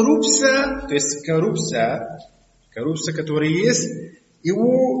делал коррупция, то есть коррупция, которая есть,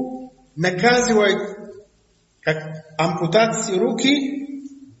 его наказывает, как ампутация руки,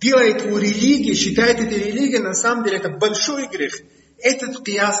 делает его религией, считает это религией, на самом деле это большой грех. Этот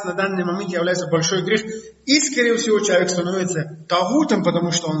кияс на данный момент является большой грех. И, скорее всего, человек становится тагутом,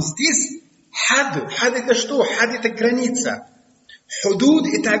 потому что он здесь хад. Хад это что? Хад это граница. Худуд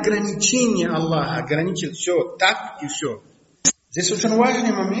это ограничение Аллаха. Ограничил все, так и все. Здесь очень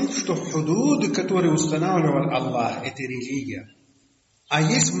важный момент, что худуд, который устанавливал Аллах, это религия. А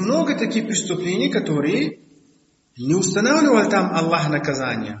есть много таких преступлений, которые не устанавливал там Аллах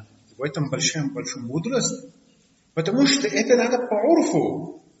наказание. В этом большая мудрость. Потому что это надо по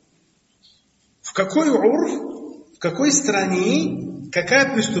урфу. В какой урф, в какой стране,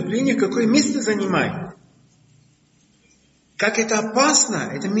 какое преступление, какое место занимает. Как это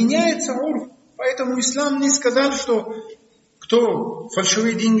опасно, это меняется урф. Поэтому ислам не сказал, что кто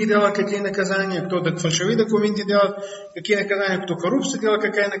фальшивые деньги делал, какие наказания, кто фальшивые документы делал, какие наказания, кто коррупцию делал,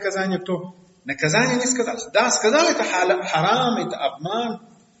 какое наказание, кто... Наказание не сказал. Да, сказал, это харам, это обман.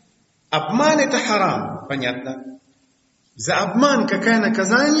 Обман это харам, понятно. За обман какое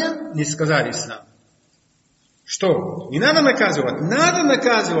наказание, не сказали ислам. Что? Не надо наказывать? Надо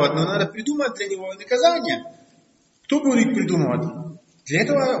наказывать, но надо придумать для него наказание. Кто будет придумывать? Для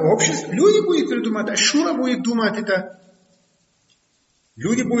этого общество, люди будут придумать, а шура будет думать это.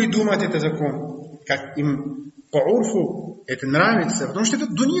 Люди будут думать это закон, как им по урфу это нравится, потому что это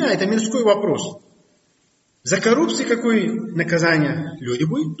дунья, это мирской вопрос. За коррупцию какое наказание? Люди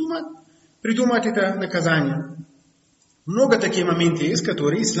будут думать, придумать это наказание. Много таких моментов есть,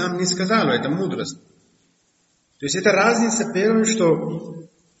 которые ислам не сказал, это мудрость. То есть это разница, первое, что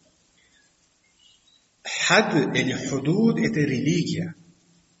хад или худуд это религия.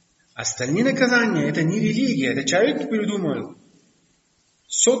 Остальные наказания это не религия, это человек придумал.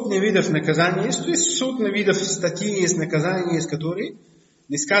 Сотни видов наказаний есть, то есть сотни видов статей есть, наказаний есть, которые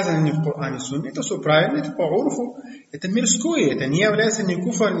не сказаны ни в Коране, ни в Сунне. Это все правильно, это по урфу, это мирское, это не является ни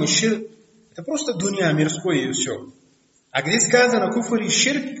куфр, ни ширк. Это просто дунья мирское и все. А где сказано куфр и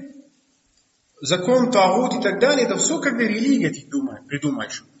ширк, закон, тагут и так далее, это все когда религия ты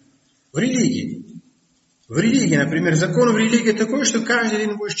придумаешь. В религии. В религии, например, закон в религии такой, что каждый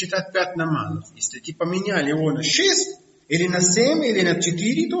день будешь читать 5 намазов. Если ты поменял его на 6, или на 7, или на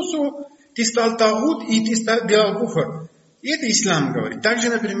 4, то все, ты стал тагут и ты делал куфр. И это ислам говорит. Также,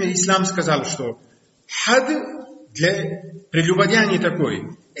 например, ислам сказал, что хад для прелюбодеяния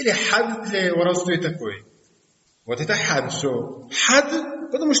такой, или хад для воровства такой. Вот это хад, все.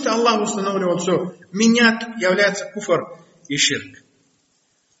 Хад, потому что Аллах устанавливал все. Менять является куфр и ширк.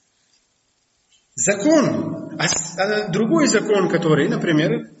 Закон, другой закон, который,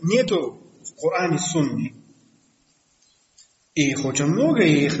 например, нету в Коране, Сунне. И их очень много,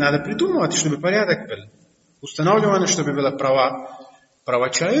 и их надо придумывать, чтобы порядок был. Устанавливано, чтобы было права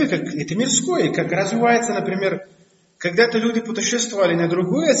человека. Это мирское, как развивается, например, когда-то люди путешествовали на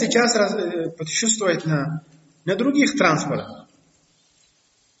другое, а сейчас путешествуют на других транспортах.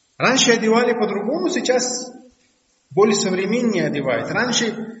 Раньше одевали по-другому, сейчас более современнее одевают.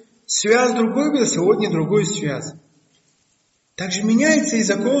 Раньше связь другой был, сегодня другой связь. Также меняются и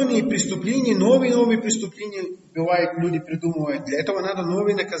законы, и преступления, новые преступления бывают, люди придумывают. Для этого надо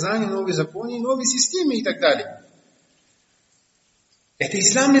новые наказания, новые законы, новые системы и так далее. Это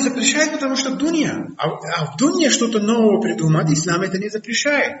ислам не запрещает, потому что дунья. А в дунье что-то новое придумать, ислам это не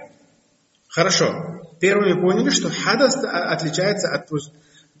запрещает. Хорошо. Первым мы поняли, что хад отличается от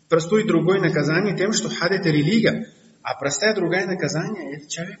простой другой наказания тем, что хад это религия, а простое другое наказание это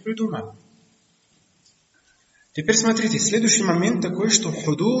человек придумал. Теперь смотрите, следующий момент такой, что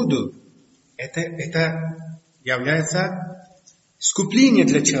худуд это является искупление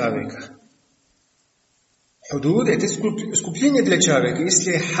для человека. Худуд это искупление для человека.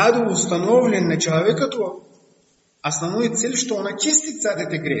 Если хад установлен на человека, то основная цель, что он очистится от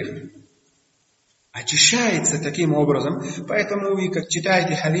этого греха. Очищается таким образом. Поэтому вы, как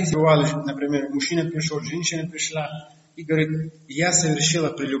читаете хадис, бывало, например, мужчина пришел, женщина пришла и говорит, я совершил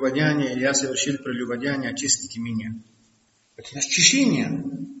прелюбодеяние, очистите меня. Это очищение.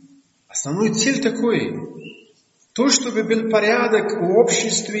 Основная цель такой. То, чтобы был порядок в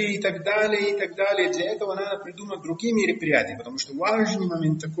обществе и так далее, для этого надо придумать другие мероприятия, потому что важный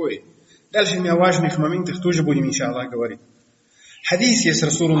момент такой. Дальше мы о важных моментах тоже будем, иншаллах, говорить. Хадис есть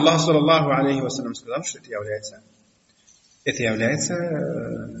Расулуллах, саллаллаху алейхи вассалям, сказал, что это является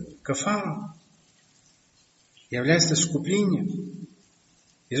кафара, является искуплением.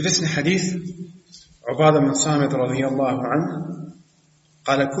 Известный хадис Убада бин Самит, радийаллаху анху,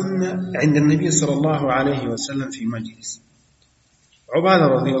 قال كنا عند النبي صلى الله عليه وسلم في مجلس. Убада,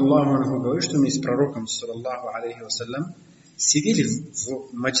 радийаллаху анху, говорит, что мы с пророком, саллаллаху алейхи вассалям, сидели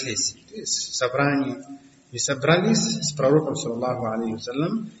в маджлисе, то есть в собрании. Мы собрались с пророком, саллаллаху алейхи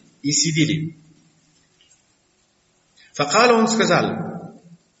вассалям, и сидели. Факала, он сказал,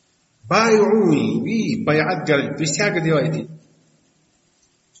 байуни, вы байат делали, присяга делайте.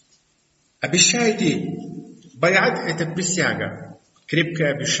 Обещайте. Байат – это присяга,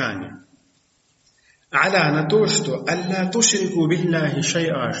 крепкое обещание. Аля на то, что Аллах тушрику биллахи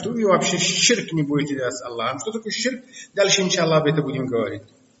шай'a, что вы вообще ширк не будете делать с Аллахом. Что такое ширк? Дальше, иншаллах, об этом будем говорить.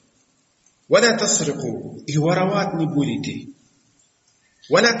 Валя тасрику, и воровать не будете.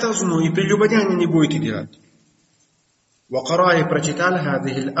 Валя тазну, и прелюбодеяние не будете делать. Вакарай прочитал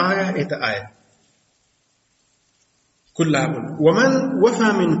хадихил ая, это ая. Куллахун. Ваман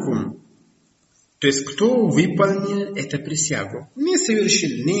вафа минкум. То есть, кто выполнил эту присягу, не совершил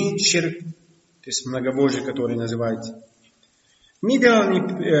ни ширк, то есть многобожие, которое называется, не делал ни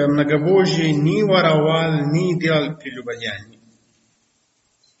многобожие, не воровал, не делал прелюбодеяние.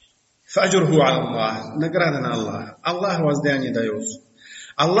 Фаджурху Аллах, награда на Аллах. Аллах воздаяние дает.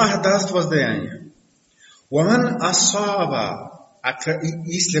 Аллах даст воздаяние. Ваман асаба,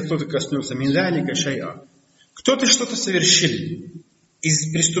 если кто-то коснулся минзалика шай'a, кто-то что-то совершил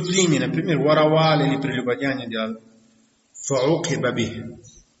из преступлений, например, воровал или прелюбодеяние делал, фаукиба бих,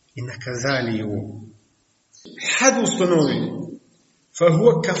 и наказали его. Хад установили,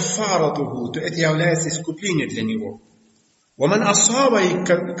 фахуа кафаратуху, то это является искуплением для него. Ваман асаба, и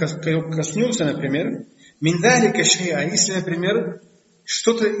коснулся, например, минзалика шай'a, если, например,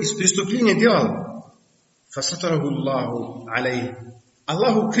 что-то из преступления делал, фасатараху Аллаху алейх,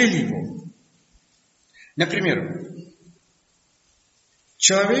 Аллах укрыл его. Например,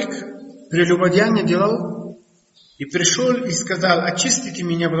 человек прелюбодеяние делал и пришел и сказал, очистите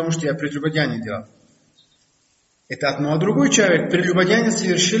меня, потому что я прелюбодеяние делал. Это одно. А другой человек прелюбодеяние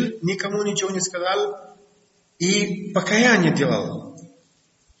совершил, никому ничего не сказал и покаяние делал.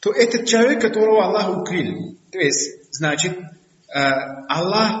 То этот человек, которого Аллах укрыл. То есть, значит,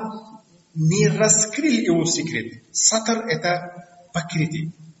 Аллах не раскрыл его секрет. Сатар – это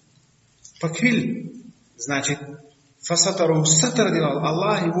покрытие. Покрыл, значит, фасатару сатар делал.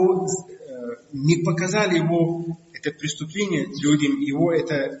 Аллах его не показал, его это преступление людям, его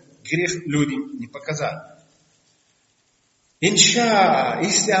это грех людям не показал. Инша,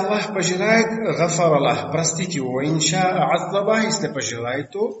 если Аллах пожелает, гафар Аллах, простите его. Инша, азлаба, если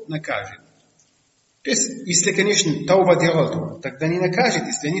пожелает, то накажет. То есть, если, конечно, тауба делал, то тогда не накажет.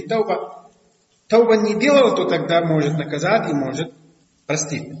 Если не тауба не делал, то тогда может наказать и может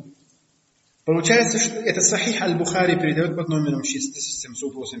простить. Получается, что это Сахих Аль-Бухари передает под номером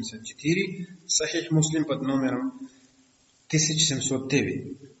 6784, Сахих Муслим под номером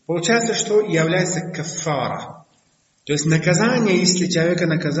 1709. Получается, что является кафара. То есть наказание, если человека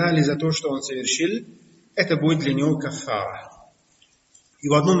наказали за то, что он совершил, это будет для него кафара. И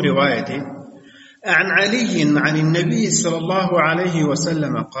в одном риваяте عن علي عن النبي صلى الله عليه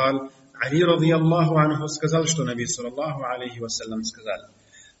وسلم قال علي رضي الله عنه сказал, что Наби саллаллаху алейхи вассалям сказал: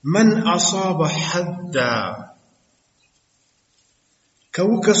 «Ман асаба хадда».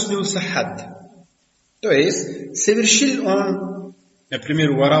 Кого коснулся хад? То есть, совершил он,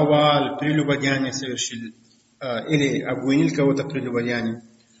 например, воровал, прелюбодеяние совершил, или обвинил кого-то прелюбодеяние.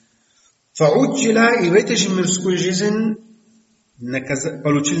 Фауджила, и в этой же мирской жизни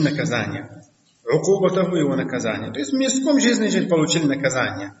получил наказание. Укубатаху, его наказание. То есть в мирском жизни же получил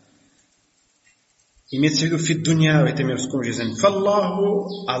наказание. Имеется в виду фид дуня, в этой мирском жизни.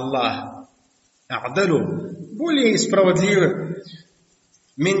 Фаллаху, Аллах, а'далу, более справедливый,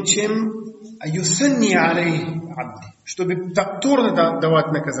 мин чем юсанни алей абди, чтобы повторно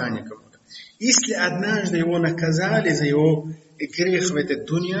давать наказание кому-то. Если однажды его наказали за его грех в этой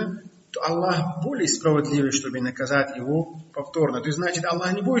дуне, то Аллах более справедливый, чтобы наказать его повторно. То есть, значит,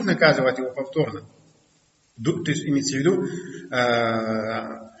 Аллах не будет наказывать его повторно. То есть, имеется в виду,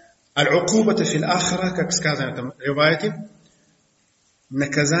 аль-укубата фил ахра, как сказано в этом риваяте,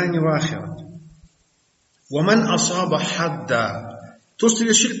 наказание в ахират. Ваман асаба хадда, то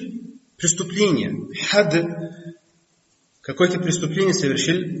совершил преступление. Хад, какое-то преступление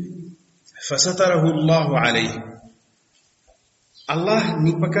совершил, фасатараху Аллаху алейх. Аллах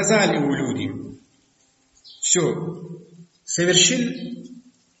не показал его людям. Все. Совершил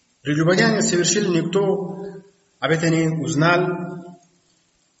Прелюбодеяние совершили, никто об этом не узнал.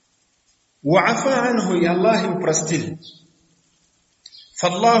 Уафа анху, и Аллах его простил.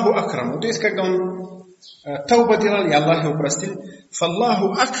 Фаллаху акраму. То есть, когда он тауба делал, и Аллах его простил.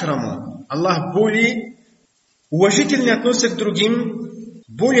 Фаллаху акраму. Аллах более уважительно относится к другим,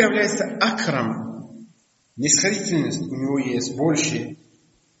 более является акрам. Нисходительность у него есть больше.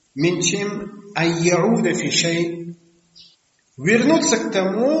 Мин чем айяуда фи шей. Вернуться к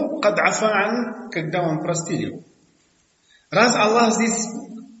тому, кад афаан, когда он простил его. Раз Аллах здесь,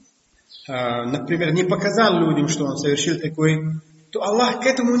 например, не показал людям, что он совершил такой, то Аллах к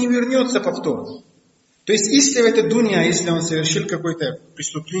этому не вернется повторно. То есть, если в этой дуне, если он совершил какое-то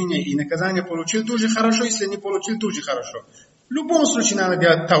преступление и наказание получил, тоже хорошо, если не получил, тоже хорошо. В любом случае надо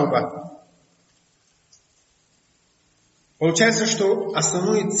делать тауба. Получается, что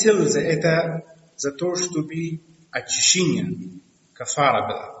основная цель это за то, чтобы очищение, кафара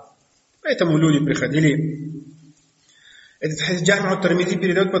была. Поэтому люди приходили. Этот хадис Джами'у ат-Тирмизи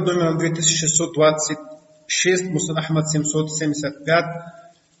передает под номером 2626, Муснад Ахмад 775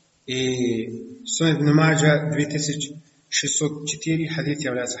 и Сунан Ибн Маджа 2604, хадис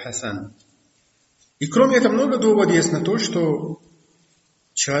является хасан. И кроме этого много доводов есть на то, что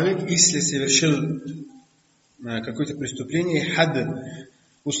человек, если совершил какое-то преступление, хад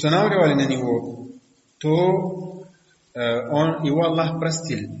устанавливали на него, то его Аллах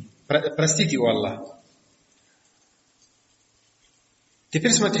простил. Простит его Аллах.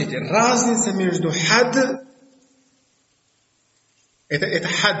 Теперь смотрите, разница между хад, это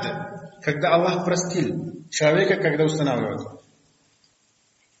хад, когда Аллах простил человека, когда устанавливает.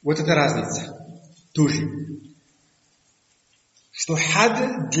 Вот это разница. Тоже. Что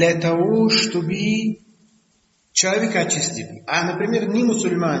хад для того, чтобы человека очистить. А, например, не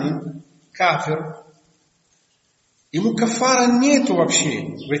мусульманин, кафир, ему кафара нету вообще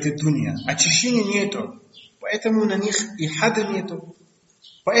в этой дуне, очищения нету. Поэтому на них и хада нету.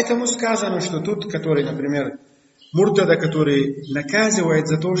 Поэтому сказано, что тот, который, например, муртада, который наказывает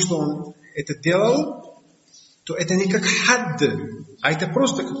за то, что он это делал, то это не как хад, а это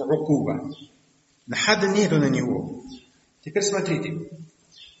просто как рукуба. На хада нету на него. Теперь смотрите.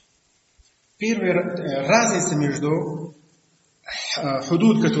 Первая разница между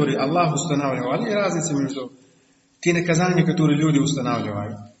худуд, который Аллах устанавливал, и разница между те наказания, которые люди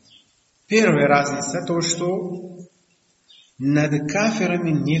устанавливают. Первая разница то, что над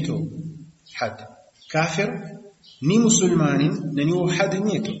кафирами нету хад. Кафир, не мусульманин, на него хад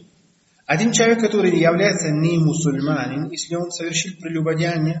нету. Один человек, который является не мусульманин, если он совершил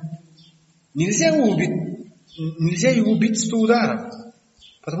прелюбодеяние, нельзя его убить 100 ударов.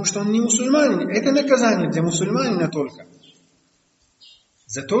 Потому что он не мусульманин. Это наказание для мусульманина только.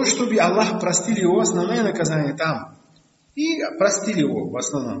 За то, чтобы Аллах простил его, основное наказание там. И простил его в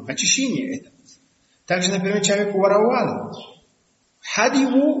основном. Очищение это. Также, например, человек воровал. Хад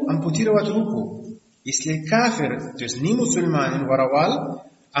его ампутировать руку. Если кафир, то есть не мусульманин, воровал,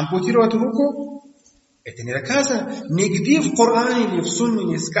 ампутировать руку, это не доказано. Нигде в Коране или в Сунне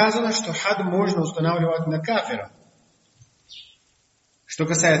не сказано, что хад можно устанавливать на кафира. Что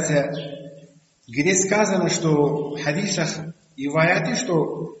касается, где сказано, что в хадисах и в аяте,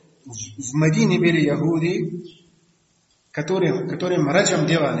 что в Мадине были яхуди, которым раджам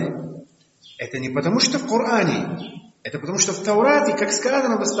делали, это не потому, что в Коране, это потому, что в Таурате, как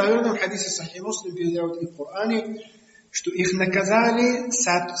сказано в достоверном хадисе Сахих Муслим, передают в Коране, что их наказали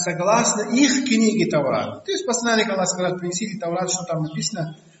согласно их книге Таурат. То есть посланник Аллах сказал, принесите Таурат, что там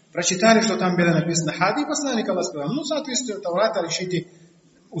написано, прочитали, что там было написано хади, и посланник Аллах сказал, соответственно, Таурата решите,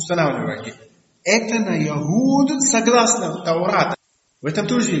 устанавливайте. Это на Яхуд согласно Таурата. В этом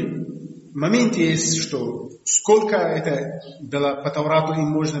тоже моменте есть, что сколько это было по Таурату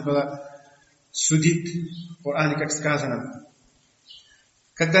им можно было судить в Коране, как сказано.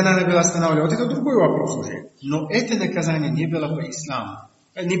 Когда надо было останавливать, это другой вопрос уже. Но это наказание не было по исламу,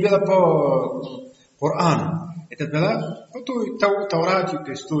 не было по Корану. Это было по Таурате,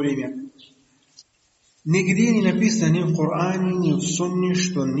 то есть в то время. Нигде не написано ни в Коране, ни в Сунне,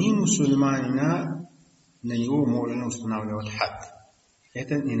 что ни мусульманина на него можно устанавливать хад.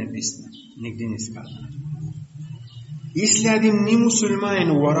 Это не написано, нигде не сказано. Если один не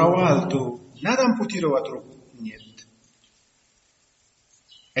мусульманин воровал, то надо ампутировать руку? Нет.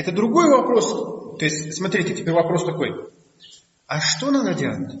 Это другой вопрос. То есть, смотрите, теперь вопрос такой. А что надо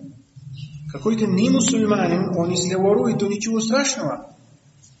делать? Какой-то не мусульманин, он если ворует, то ничего страшного.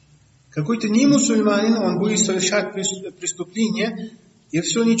 Какой-то не мусульманин, он будет совершать преступление, и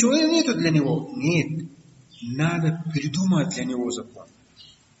все, ничего нету для него. Нет. Надо придумать для него закон.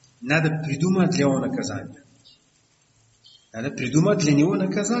 Надо придумать для него наказание. Надо придумать для него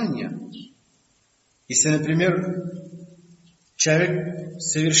наказание. Если, например, человек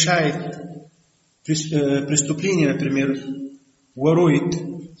совершает преступление, например, ворует,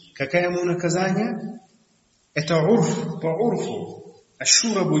 какое ему наказание? Это урф, по урфу.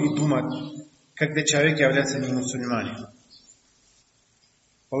 Ашура будет думать, когда человек является не мусульманином.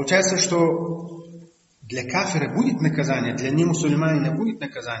 Получается, что для кафира будет наказание, для немусульманина будет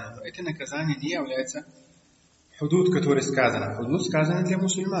наказание, но это наказание не является худуд, который сказано. Худуд сказано для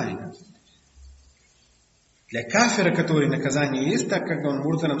мусульманина. Для кафира, который наказание есть, так как он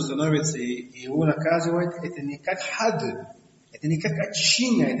муртаном становится и его наказывают, это не как хад, это не как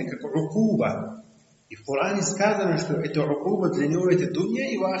очищение, это как укуба. И в Коране сказано, что это укуба для него, это дунья,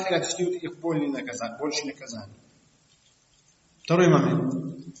 и в ахират ждет их больше наказания. Второй момент.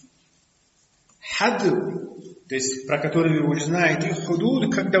 Хад, то есть про который вы уже знаете,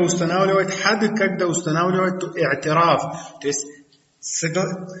 худуд, когда устанавливает хад, когда устанавливает и'тираф, то есть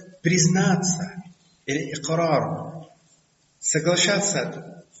признаться, или икрар,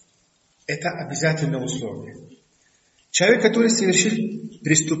 соглашаться, это обязательное условие. Человек, который совершил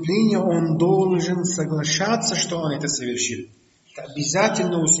преступление, он должен соглашаться, что он это совершил. Это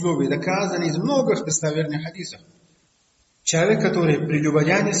обязательное условие, доказано из многих достоверных хадисов. Человек, который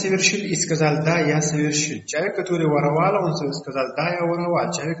прелюбодеяние совершил и сказал, да, я совершил. Человек, который воровал, он сказал, да, я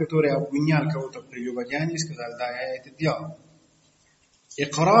воровал. Человек, который обвинял кого-то в прелюбодеянии, сказал, да, я это делал.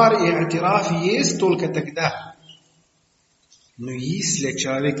 Икрар и атираф есть только тогда. Но если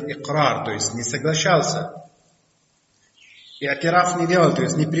человек икрар, то есть не соглашался, и атираф не делал, то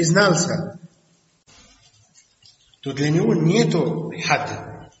есть не признался, то для него нету хад.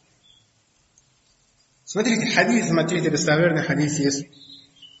 Смотрите, достоверный хадис есть.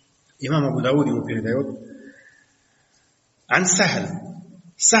 Имам Абу Дауд его передает. Ан سهل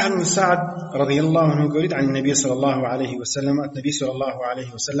بن سعد رضي الله عنه говорит عن النبي صلى الله عليه وسلم النبي صلى الله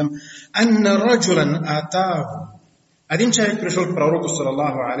عليه وسلم أن رجلا آتاه один человек пришел к пророку صلى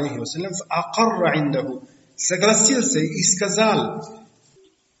الله عليه وسلم فأقر عنده согласился и сказал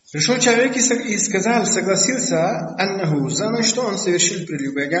пришел человек и сказал согласился أنه знал что он совершил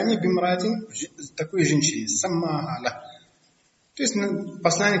прелюбодеяние бимратин такой женщине саммаха лах. То есть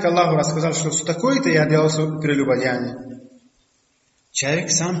посланник Аллаху рассказал что с такой-то я делал прелюбодеяние.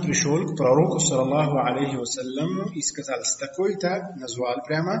 Человек сам пришел к пророку, саллаллаху алейхи вассаляму, и сказал, с такой-то, назвал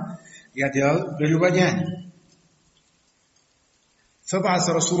прямо, я делал прелюбодеяние. فبعث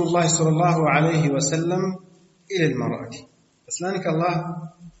رسول الله صلى الله عليه وسلم إلى المرأة. Посланник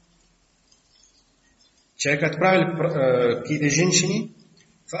Аллах, человек отправил к этой женщине,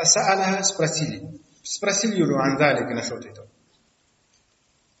 فأسألها спросили ее عن ذلك насчет этого.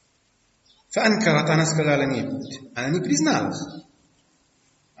 فأنكرت, она сказала нет, она не призналась.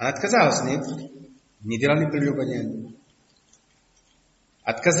 Она отказалась, нет, не делали прелюбодеяние.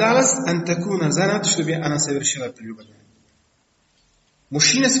 Отказалась антакуна занат, чтобы она совершила прелюбодеяние.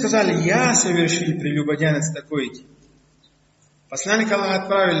 Мужчины сказали, я совершил прелюбодеяние с такой-то. Посланник Аллаха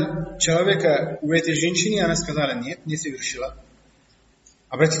отправил человека у этой женщины, она сказала, нет, не совершила.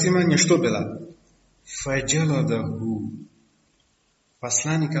 Обратите внимание, что было? Фаджаладаху.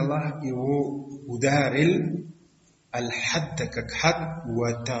 Посланник Аллаха его ударил аль-хадда как хад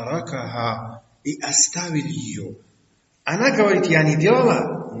ватаракаха и оставил ее. Она говорит, я не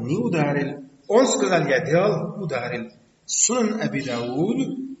делала, не ударил. Он сказал, я делал, ударил. Сунан Аби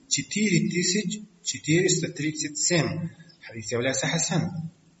Дауд 4437. Хадис является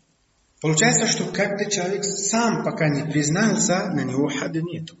хасан. Получается, что когда человек сам пока не признался, на него хадда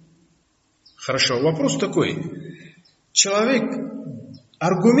нету. Хорошо, вопрос такой. Человек,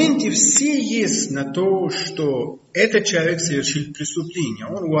 аргументы все есть на то, что этот человек совершил преступление.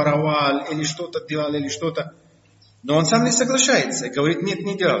 Он воровал, или что-то делал, или что-то. Но он сам не соглашается и говорит, нет,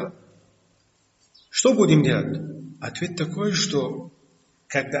 не делал. Что будем делать? Ответ такой, что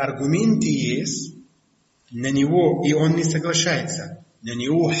когда аргументы есть, на него, и он не соглашается, на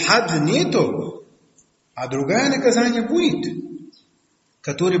него хад нету, а другое наказание будет,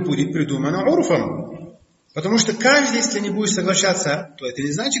 которое будет придумано урфом. Потому что каждый, если не будет соглашаться, то это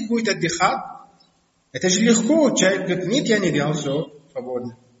не значит будет отдыхать. Это же легко. Человек говорит, нет, я не делал, все,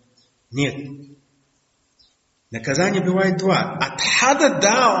 свободно. Нет. Наказание бывает два. От хада,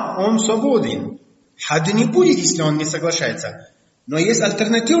 да, он свободен. Хада не будет, если он не соглашается. Но есть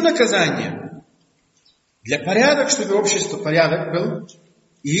альтернативное наказание. Для порядка, чтобы общество порядок был.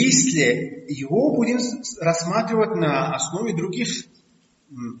 И если его будем рассматривать на основе других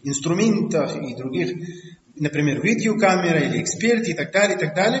инструментов и других, например, видеокамеры или эксперты и так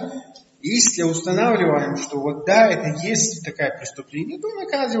далее, если устанавливаем, что вот да, это есть такое преступление, то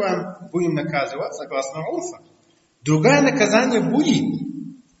будем наказывать согласно урфа. Другое наказание будет.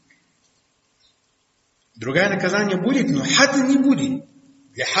 Другое наказание будет, но хад не будет.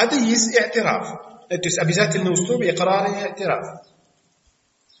 Для хада есть и'тираф. То есть обязательное условие иqrar и и'тираф.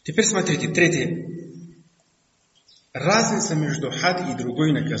 Теперь смотрите, третье. Разница между хад и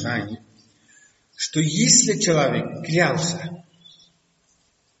другое наказание, что если человек клялся,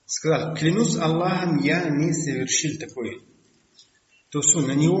 сказал, клянусь Аллахом, я не совершил такое, то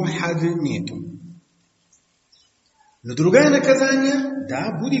на него хада нету. Но другое наказание,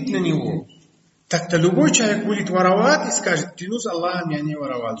 да, будет на него. Так-то любой человек будет воровать и скажет, клянусь Аллахом, я не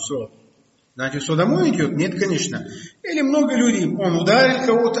воровал. Все. Значит, все домой идет? Нет, конечно. Или много людей, он ударил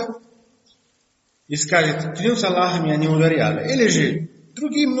кого-то и скажет, клянусь Аллахом, я не ударял. Или же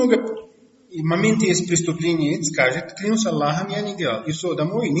другие много моменты есть преступления, и скажет, клянусь Аллахом, я не делал. И все,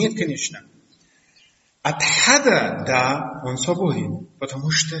 домой? Нет, конечно. От хада, да, он свободен,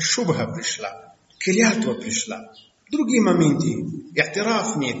 потому что шубха пришла, клятва пришла. Другие моменты,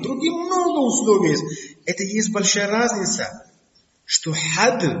 и'тираф нет, другие много условий есть. Это есть большая разница, что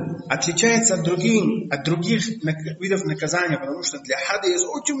хад отличается от других видов наказания, потому что для хада есть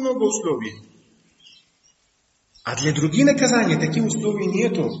очень много условий. А для других наказаний таких условий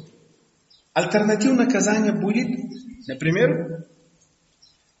нету. Альтернативное наказание будет, например,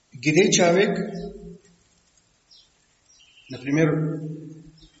 где человек, например,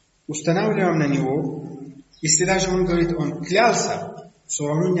 устанавливаем на него, если даже он говорит, он клялся, все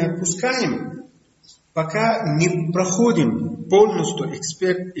равно не отпускаем, пока не проходим полностью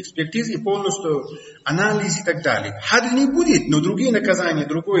экспертизу и полностью анализ и так далее. Хад не будет, но другие наказания,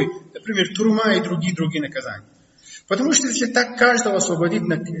 например, турма и другие наказания. Потому что если так каждого освободить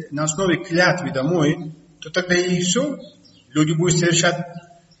на основе клятвы домой, то тогда и все, люди будут совершать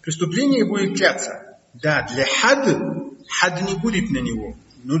преступления и будут кляться. Да, для хад не будет на него,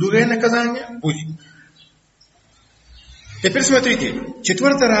 но другое наказание будет. Теперь смотрите,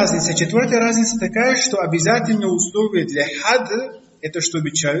 четвертая разница такая, что обязательное условие для хада – это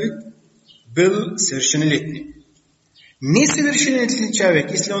чтобы человек был совершеннолетний. Несовершеннолетний человек,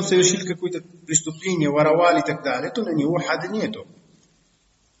 если он совершил какое-то преступление, воровал и так далее, то на него хада нету.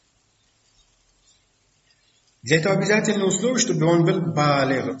 Для этого обязательное условие, чтобы он был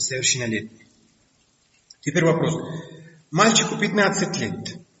балиг, совершеннолетний. Теперь вопрос. Мальчику 15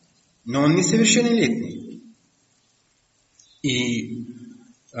 лет, но он несовершеннолетний. И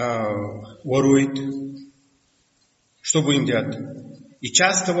ворует, что будем делать? И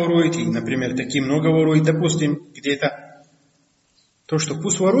часто ворует, и, например, такие много ворует, допустим, где-то, то, что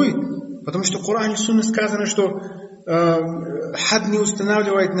пусть ворует, потому что в Коране и Сунне сказано, что хад не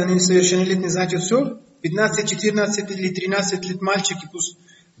устанавливает на несовершеннолетний, значит все, 15, 14 или 13 лет мальчики пусть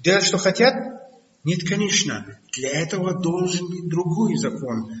делают, что хотят. Нет, конечно, для этого должен быть другой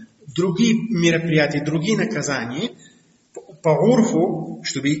закон, другие мероприятия, другие наказания, по урфу,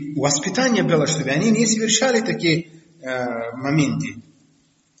 чтобы воспитание было, чтобы они не совершали такие моменты.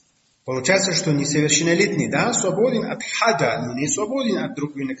 Получается, что несовершеннолетний, да, свободен от хада, но не свободен от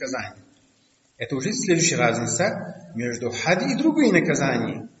других наказаний. Это уже следующая разница между хад и другими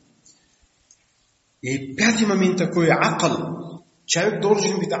наказаниями. И пятый момент такой, акл. Человек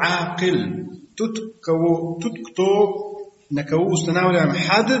должен быть акл. На кого устанавливаем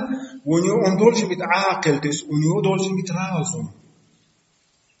хад, он должен быть акл, то есть у него должен быть разум.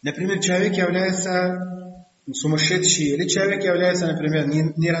 Например, человек является сумасшедший, или человек является, например,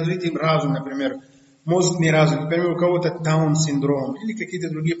 неразвитым разумом, например, мозг не развит, например, у кого-то Даун-синдром, или какие-то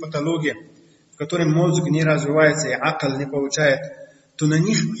другие патологии, в которых мозг не развивается и акл не получает, то на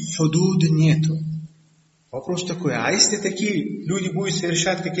них худуд нету. Вопрос такой, а если такие люди будут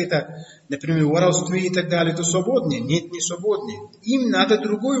совершать какие-то, например, воровство и так далее, то свободнее? Нет, не свободнее. Им надо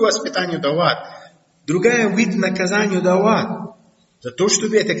другое воспитание давать, другая вид наказания давать, за то,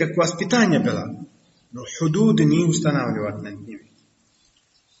 чтобы это как воспитание было. Но худуд не устанавливать над ними.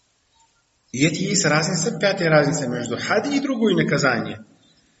 И это есть разница, пятая разница между хад и другое наказание.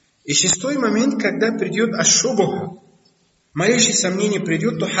 И шестой момент, когда придет ашубха, малейшее сомнение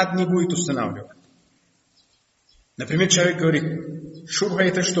придет, то хад не будет устанавливать. Например, человек говорит, шубха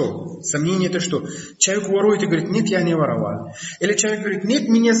это что? Сомнение это что? Человек ворует и говорит, нет, я не воровал. Или человек говорит, нет,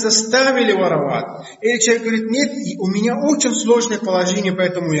 меня заставили воровать. Или человек говорит, нет, у меня очень сложное положение,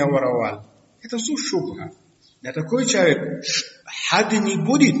 поэтому я воровал. Это все шубха. Для такой человек хад не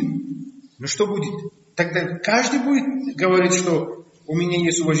будет. Но что будет? Тогда каждый будет говорить, что у меня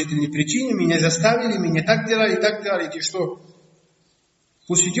есть уважительные причины, меня заставили, меня так делали, и что?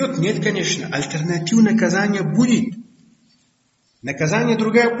 Пусть идет? Нет, конечно. Альтернативное наказание будет. Наказание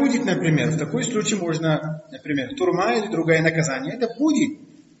другое будет, например. В такой случае можно, например, турма или другое наказание. Это будет.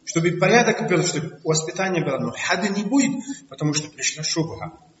 чтобы порядок был, чтобы воспитание было. Но хад не будет, потому что пришла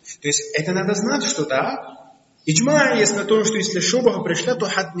шубха. То есть это надо знать, что да, иджма есть на том, что если шубха пришла, то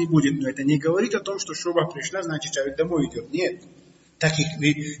хад не будет. Но это не говорит о том, что шубха пришла, значит человек домой идет. Нет. Таких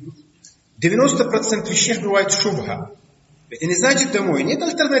 90% вещей бывает шубха. Это не значит домой. Нет,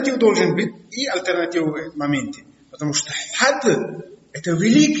 альтернатив должен быть и альтернатив в моменте. Потому что хад – это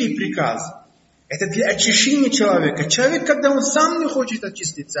великий приказ. Это для очищения человека. Человек, когда он сам не хочет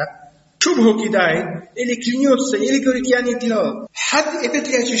очиститься, шубху кидает, или клянется, или говорит, я не делал. Хад – это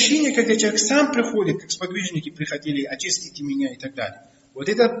для очищения, когда человек сам приходит, как сподвижники приходили, очистите меня и так далее. Вот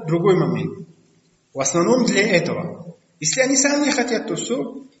это другой момент. В основном для этого. Если они сами не хотят, то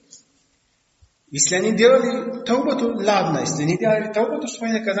все. Если они делали тауба, то ладно. Если не делали тауба, то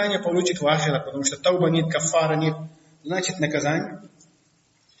свое наказание получит в ахира, потому что тауба нет, кафара нет, значит наказание.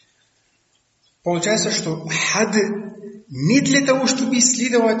 Получается, что хад не для того, чтобы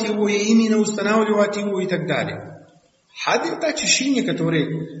исследовать его и именно устанавливать его и так далее. Хад – это очищение,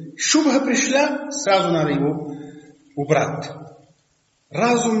 которое шубха пришла, сразу надо его убрать.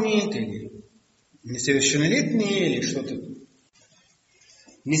 Разум нет, или несовершеннолетний, или что-то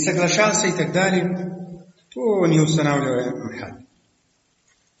не соглашался и так далее, то не устанавливаем хад.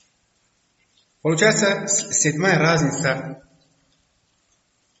 Получается, седьмая разница.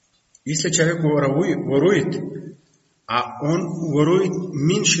 Если человек ворует, а он ворует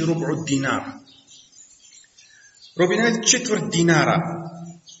меньше руб'у динар. Руб'у четверть динара.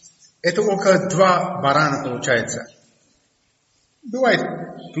 Это около 2 барана получается. Бывает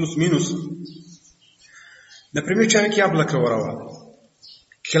плюс-минус. Например, человек яблоко воровал.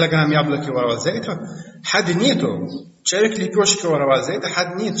 Килограмм яблоки воровал. За это хад нету. Человек лепешки воровал. За это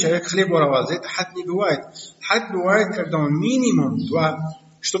хад нет. Человек хлеб воровал. За это хад не бывает. Хад бывает, когда он минимум 2,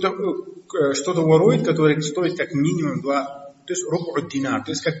 что-то ворует, которое стоит как минимум 2, то есть руб'у динар.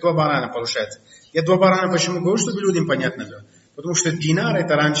 То есть как 2 барана получается. Я 2 барана почему говорю, чтобы людям понятно было. Потому что динар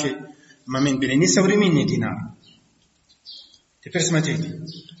это раньше момент были не современный динар. Теперь смотрите.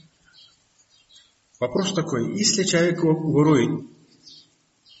 Вопрос такой. Если человек ворует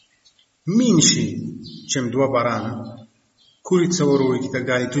меньше, чем 2 барана, курица ворует и так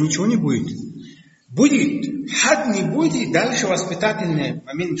далее, то ничего не будет. Будет, хад не будет, дальше воспитательный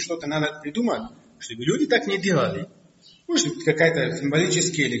момент, что-то надо придумать, чтобы люди так не делали. Может быть, какая-то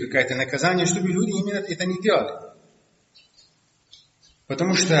символическое или какое-то наказание, чтобы люди именно это не делали.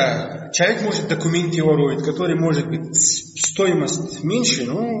 Потому что человек может документы ворует, который может быть стоимость меньше,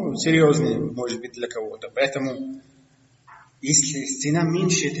 но серьезный может быть для кого-то. Поэтому если цена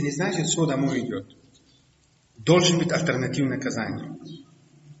меньше, это не значит, что домой идет. Должен быть альтернативное наказание.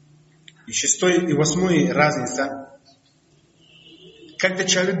 И 6 и 8 разница. Когда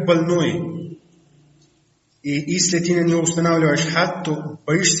человек больной, и если ты на него устанавливаешь хад, то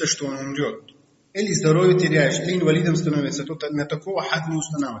боишься, что он умрет. Или здоровье теряешь, или инвалидом становится, то на такого хад не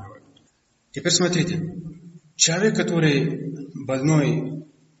устанавливают. Теперь смотрите. Человек, который больной,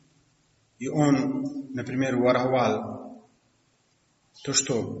 и он, например, воровал, то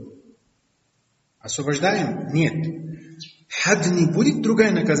что? Освобождаем? Нет. Хад не будет,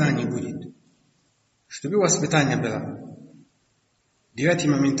 другое наказание будет. Чтобы воспитание было. 9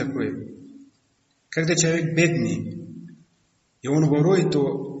 момент такой. Когда человек бедный, и он ворует,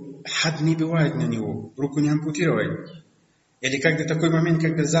 то хад не бывает на него. Руку не ампутировать. Или когда такой момент,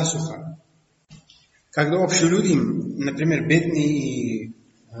 когда засуха. Когда общие люди, например, бедные и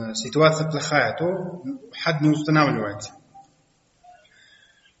ситуация плохая, то хад не устанавливается.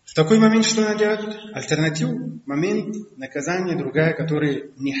 В такой момент что надо делать? Альтернатив, момент, наказание, другая,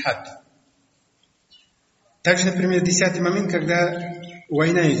 который не хад. Также, например, 10 момент, когда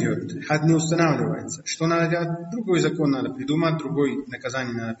война идет, хад не устанавливается. Что надо делать? Другой закон надо придумать, другое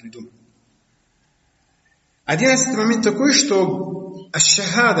наказание надо придумать. 11 момент такой, что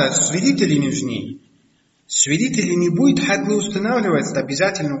аш-шахада, свидетели нужны. Свидетелей не будет, хад не устанавливается, это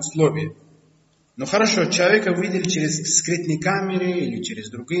обязательное условие. Но хорошо, человека видели через скрытные камеры или через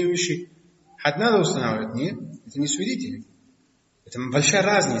другие вещи. Хад надо устанавливать? Нет, это не свидетели. Это большая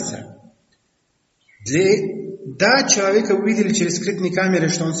разница. Да, человека увидели через скрытные камеры,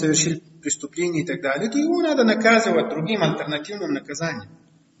 что он совершил преступление и так далее, то его надо наказывать другим альтернативным наказанием.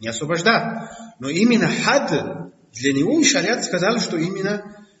 Не освобождать. Но именно хад, для него и шариат сказал, что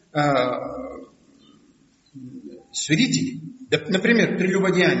именно свидетели. Например,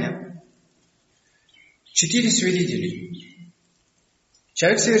 прелюбодеяние. 4 свидетелей.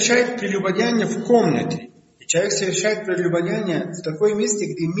 Человек совершает прелюбодеяние в комнате. И человек совершает прелюбодеяние в такое месте,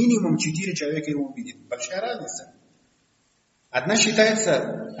 где минимум 4 человека его увидит. Большая разница. Одна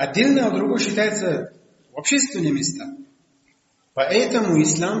считается отдельно, а другая считается в общественные места. Поэтому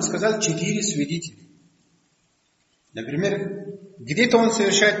ислам сказал 4 свидетеля. Например, где-то он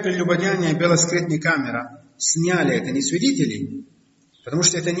совершает прелюбодеяние, белоскретная камера. Сняли, это не свидетели, потому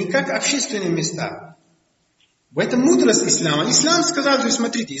что это не как общественные места. В этом мудрость ислама. Ислам сказал, что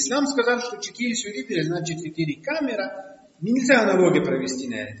смотрите, ислам сказал, что 4 свидетеля, значит 4 камера. Нельзя налоги провести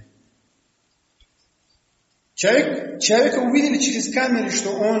на это. Человека увидели через камеры,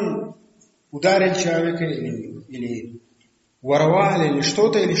 что он ударил человека или воровал, или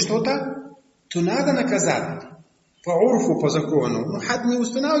что-то, то надо наказать. По урфу, по закону. Но хад не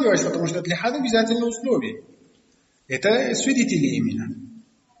устанавливаешь, потому что для хада обязательно условие. Это свидетели именно.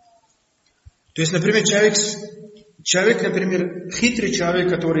 То есть, например, человек, например, хитрый человек,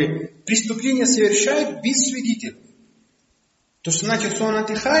 который преступление совершает без свидетелей. То значит, что он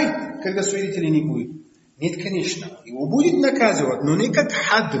отдыхает, когда свидетелей не будет? Нет, конечно. Его будет наказывать, но не как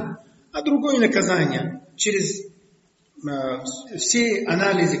хад, а другое наказание. Через все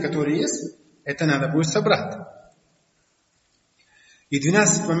анализы, которые есть, это надо будет собрать. И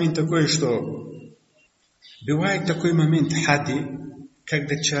 12 момент такой, что бывает такой момент хади,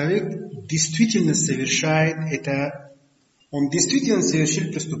 когда человек действительно совершает это, он действительно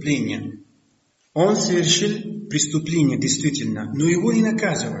совершил преступление. Он совершил преступление, действительно, но его не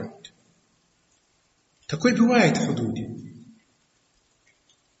наказывают. Такое бывает в худуде.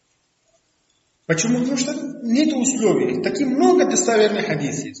 Почему? Потому что нет условий. Таких много достоверных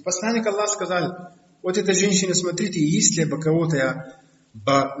хадисов. Посланник Аллах сказал, вот эта женщина, смотрите, если бы кого-то я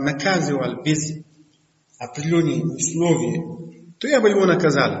наказывал без определенных условий, то я бы его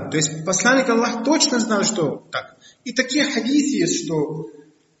наказал. То есть посланник Аллах точно знал, что так. И такие хадисы есть, что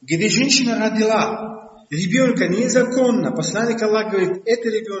где женщина родила ребенка незаконно, посланник Аллах говорит,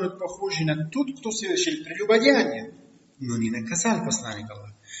 этот ребенок похож на тот, кто совершил прелюбодеяние. Но не наказал посланник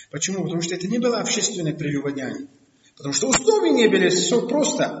Аллах. Почему? Потому что это не было общественное прелюбодеяние. Потому что условия не были, все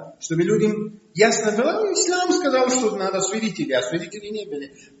просто, чтобы людям ясно было, ислам сказал, что надо свидетелей, а свидетелей не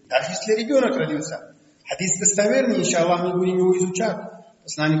были. Даже если ребенок родился. Хадис достоверный, иншаллах, мы будем его изучать.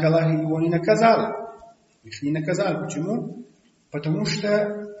 Посланник Аллаха его не наказал. Их не наказал. Почему? Потому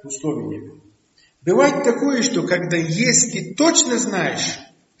что условий не было. Бывает такое, что когда есть, ты точно знаешь,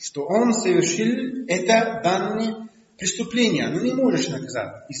 что он совершил это данное преступление, но не можешь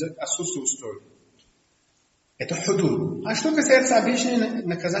наказать из-за отсутствия условий. Это худуд. А что касается обычного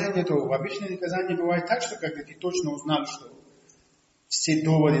наказания, то в обычном наказании бывает так, что когда ты точно узнал, что все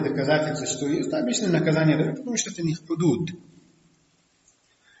доводы, доказательства, что есть, обычное наказание, потому что это не худуд.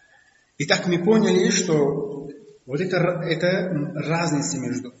 Итак, мы поняли, что вот это разница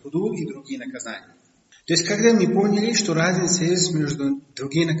между худуд и другие наказания. То есть, когда мы поняли, что разница есть между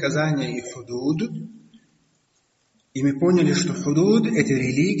другими наказаниями и худуд, и мы поняли, что худуд – это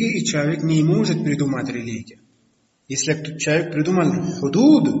религия, и человек не может придумать религию. Если человек придумал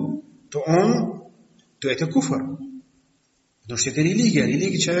худуд, то это куфр. Потому что это религия.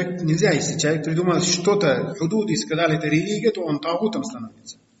 Религия человек нельзя. Если человек придумал что-то худуд и сказал, это религия, то он тагутом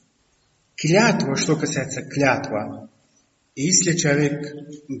становится. Клятва, что касается клятва. Если человек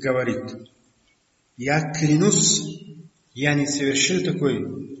говорит, я клянусь, я не совершил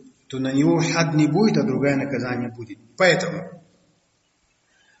такой, то на него хад не будет, а другое наказание будет. Поэтому,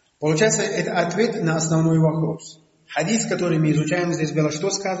 получается, это ответ на основной вопрос. Хадис, который мы изучаем, здесь было что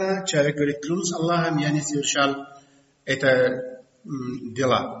сказано? Человек говорит, клянусь Аллахом, я не совершал это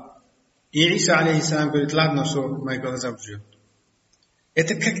дела. И Иса, алейхиссалам, говорит, ладно, все, мои глаза бьют.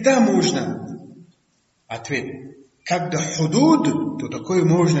 Это когда можно? Ответ. Когда худуд, то такое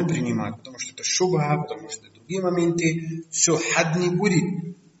можно принимать, потому что это шубха, потому что это другие моменты, все, хад не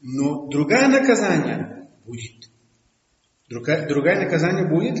будет. Но другое наказание будет. Другое наказание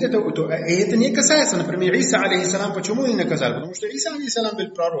будет для того, и это не касается, например, Иса, алейхиссалам, почему не наказал? Потому что Иса, алейхиссалам,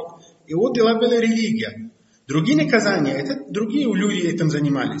 был пророк. Его дела была религия. Другие наказания, это другие люди этим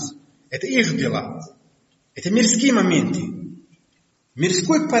занимались. Это их дела. Это мирские моменты.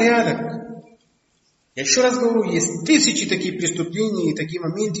 Мирской порядок. Я еще раз говорю, есть тысячи таких преступлений, и такие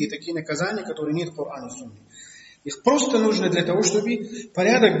моменты, и такие наказания, которые нет в Коране и Сунне. Их просто нужно для того, чтобы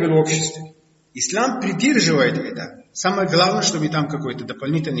порядок был в обществе. Ислам придерживает это. Самое главное, чтобы там какой-то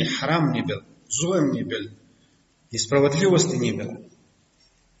дополнительный харам не был, злом не был, несправедливости не было.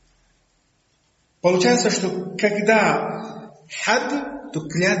 Получается, что когда хад, то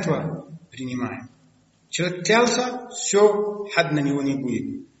клятва принимаем. Человек клялся, все, хад на него не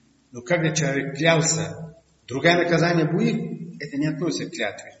будет. Но когда человек клялся, другое наказание будет, это не относится к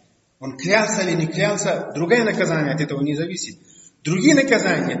клятве. Он клялся или не клялся, другое наказание от этого не зависит. Другие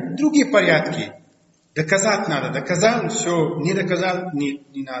наказания, другие порядки. Доказать надо. Доказал, все, не доказал,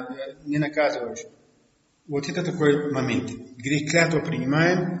 не наказываешь. Вот это такой момент, где клятву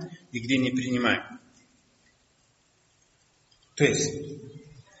принимаем и где не принимаем. То есть,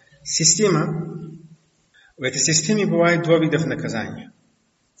 в этой системе бывает два вида наказания.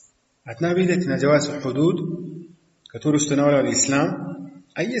 Одна вид это называется худуд, который устанавливал ислам,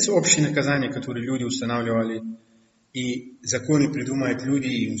 а есть общие наказания, которые люди устанавливали, и законы придумывают люди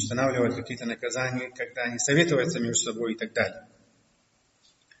и устанавливают какие-то наказания, когда они советуются между собой и так далее.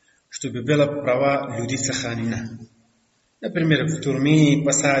 Чтобы было права людей сохранено. Например, в тюрьме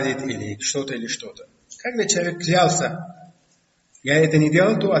посадить или что-то. Когда человек клялся, я это не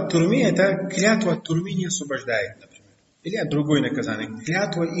делал, то от тюрьмы это клятва от тюрьмы не освобождает, например. Или от другой наказания.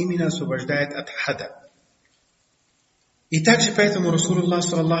 Клятва именно освобождает от хада. И также поэтому Расулуллах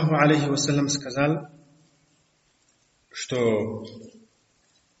саллаллаху алейхи вассалям сказал, что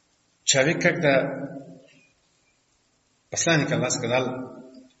человек, когда посланник Аллаха сказал,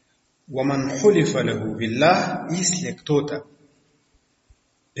 وَمَنْ حُلِفَ لَهُ بِاللَّهِ, если кто-то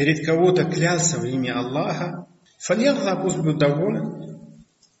перед кого-то клялся в имя Аллаха, فَلْيَغْضَ, пусть будет доволен.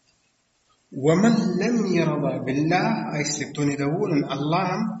 وَمَنْ لَمْ يَرْضَ بِاللَّهِ, а если кто недоволен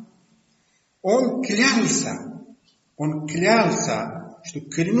Аллахом, он клялся, что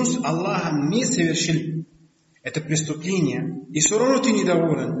клянусь Аллахом не совершил это преступление, и все равно ты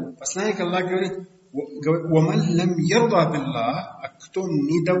недоволен. Посланник Аллаха говорит, وَمَنْ لَمْ يَرْضَ بِاللَّهِ, а кто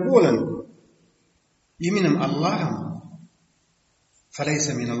недоволен именем Аллахом,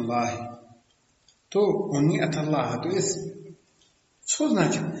 فَلَيْسَ مِنَ اللَّهِ, то он не от Аллаха. То есть, что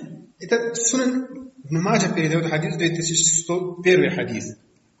значит? Это Сунан Ибн Маджа передает хадис, 2101 хадис,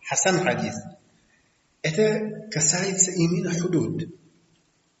 Хасан хадис. Это касается именно худуд.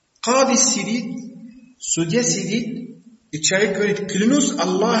 Кади сидит, судья сидит, и человек говорит, клянусь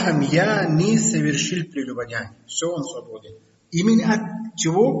Аллахом, я не совершил прелюбодеяние. Все, он свободен. Именно от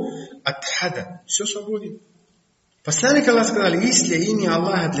чего? От хада. Все свободен. Посланник Аллаха сказал, если имя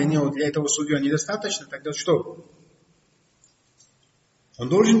Аллаха для него, для этого судья недостаточно, тогда что? Он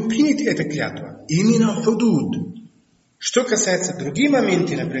должен принять это клятву. Именно худуд. Что касается других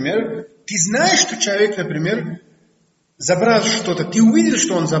моментов, например, ты знаешь, что человек, например, забрал что-то, ты увидел,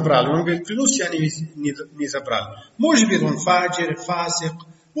 что он забрал, он говорит, клянусь, я не забрал. Может быть, он фаджир, фасик,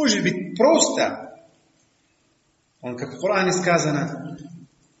 может быть, просто, он, как в Коране сказано,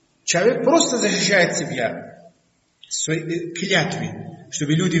 человек просто защищает себя, своей клятвы,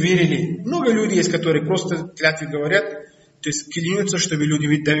 чтобы люди верили. Много людей есть, которые просто клятвы говорят, то есть клянутся, чтобы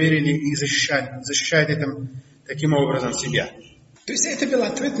люди доверили и защищают таким образом себя. То есть это был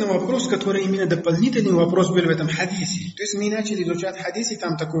ответ на вопрос, который именно дополнительный вопрос был в этом хадисе. То есть мы начали изучать хадис, и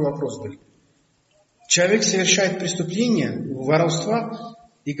там такой вопрос был. Человек совершает преступление, воровство,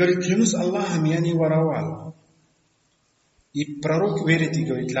 и говорит, клянусь Аллахом, я не воровал. И пророк верит и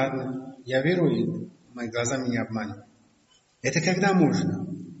говорит, ладно, я верую, и мои глаза меня обманывают. Это когда можно?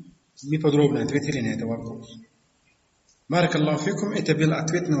 Мы подробно ответили на этот вопрос. Барак Аллаху фикум, это был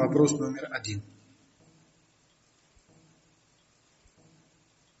ответ на вопрос номер 1.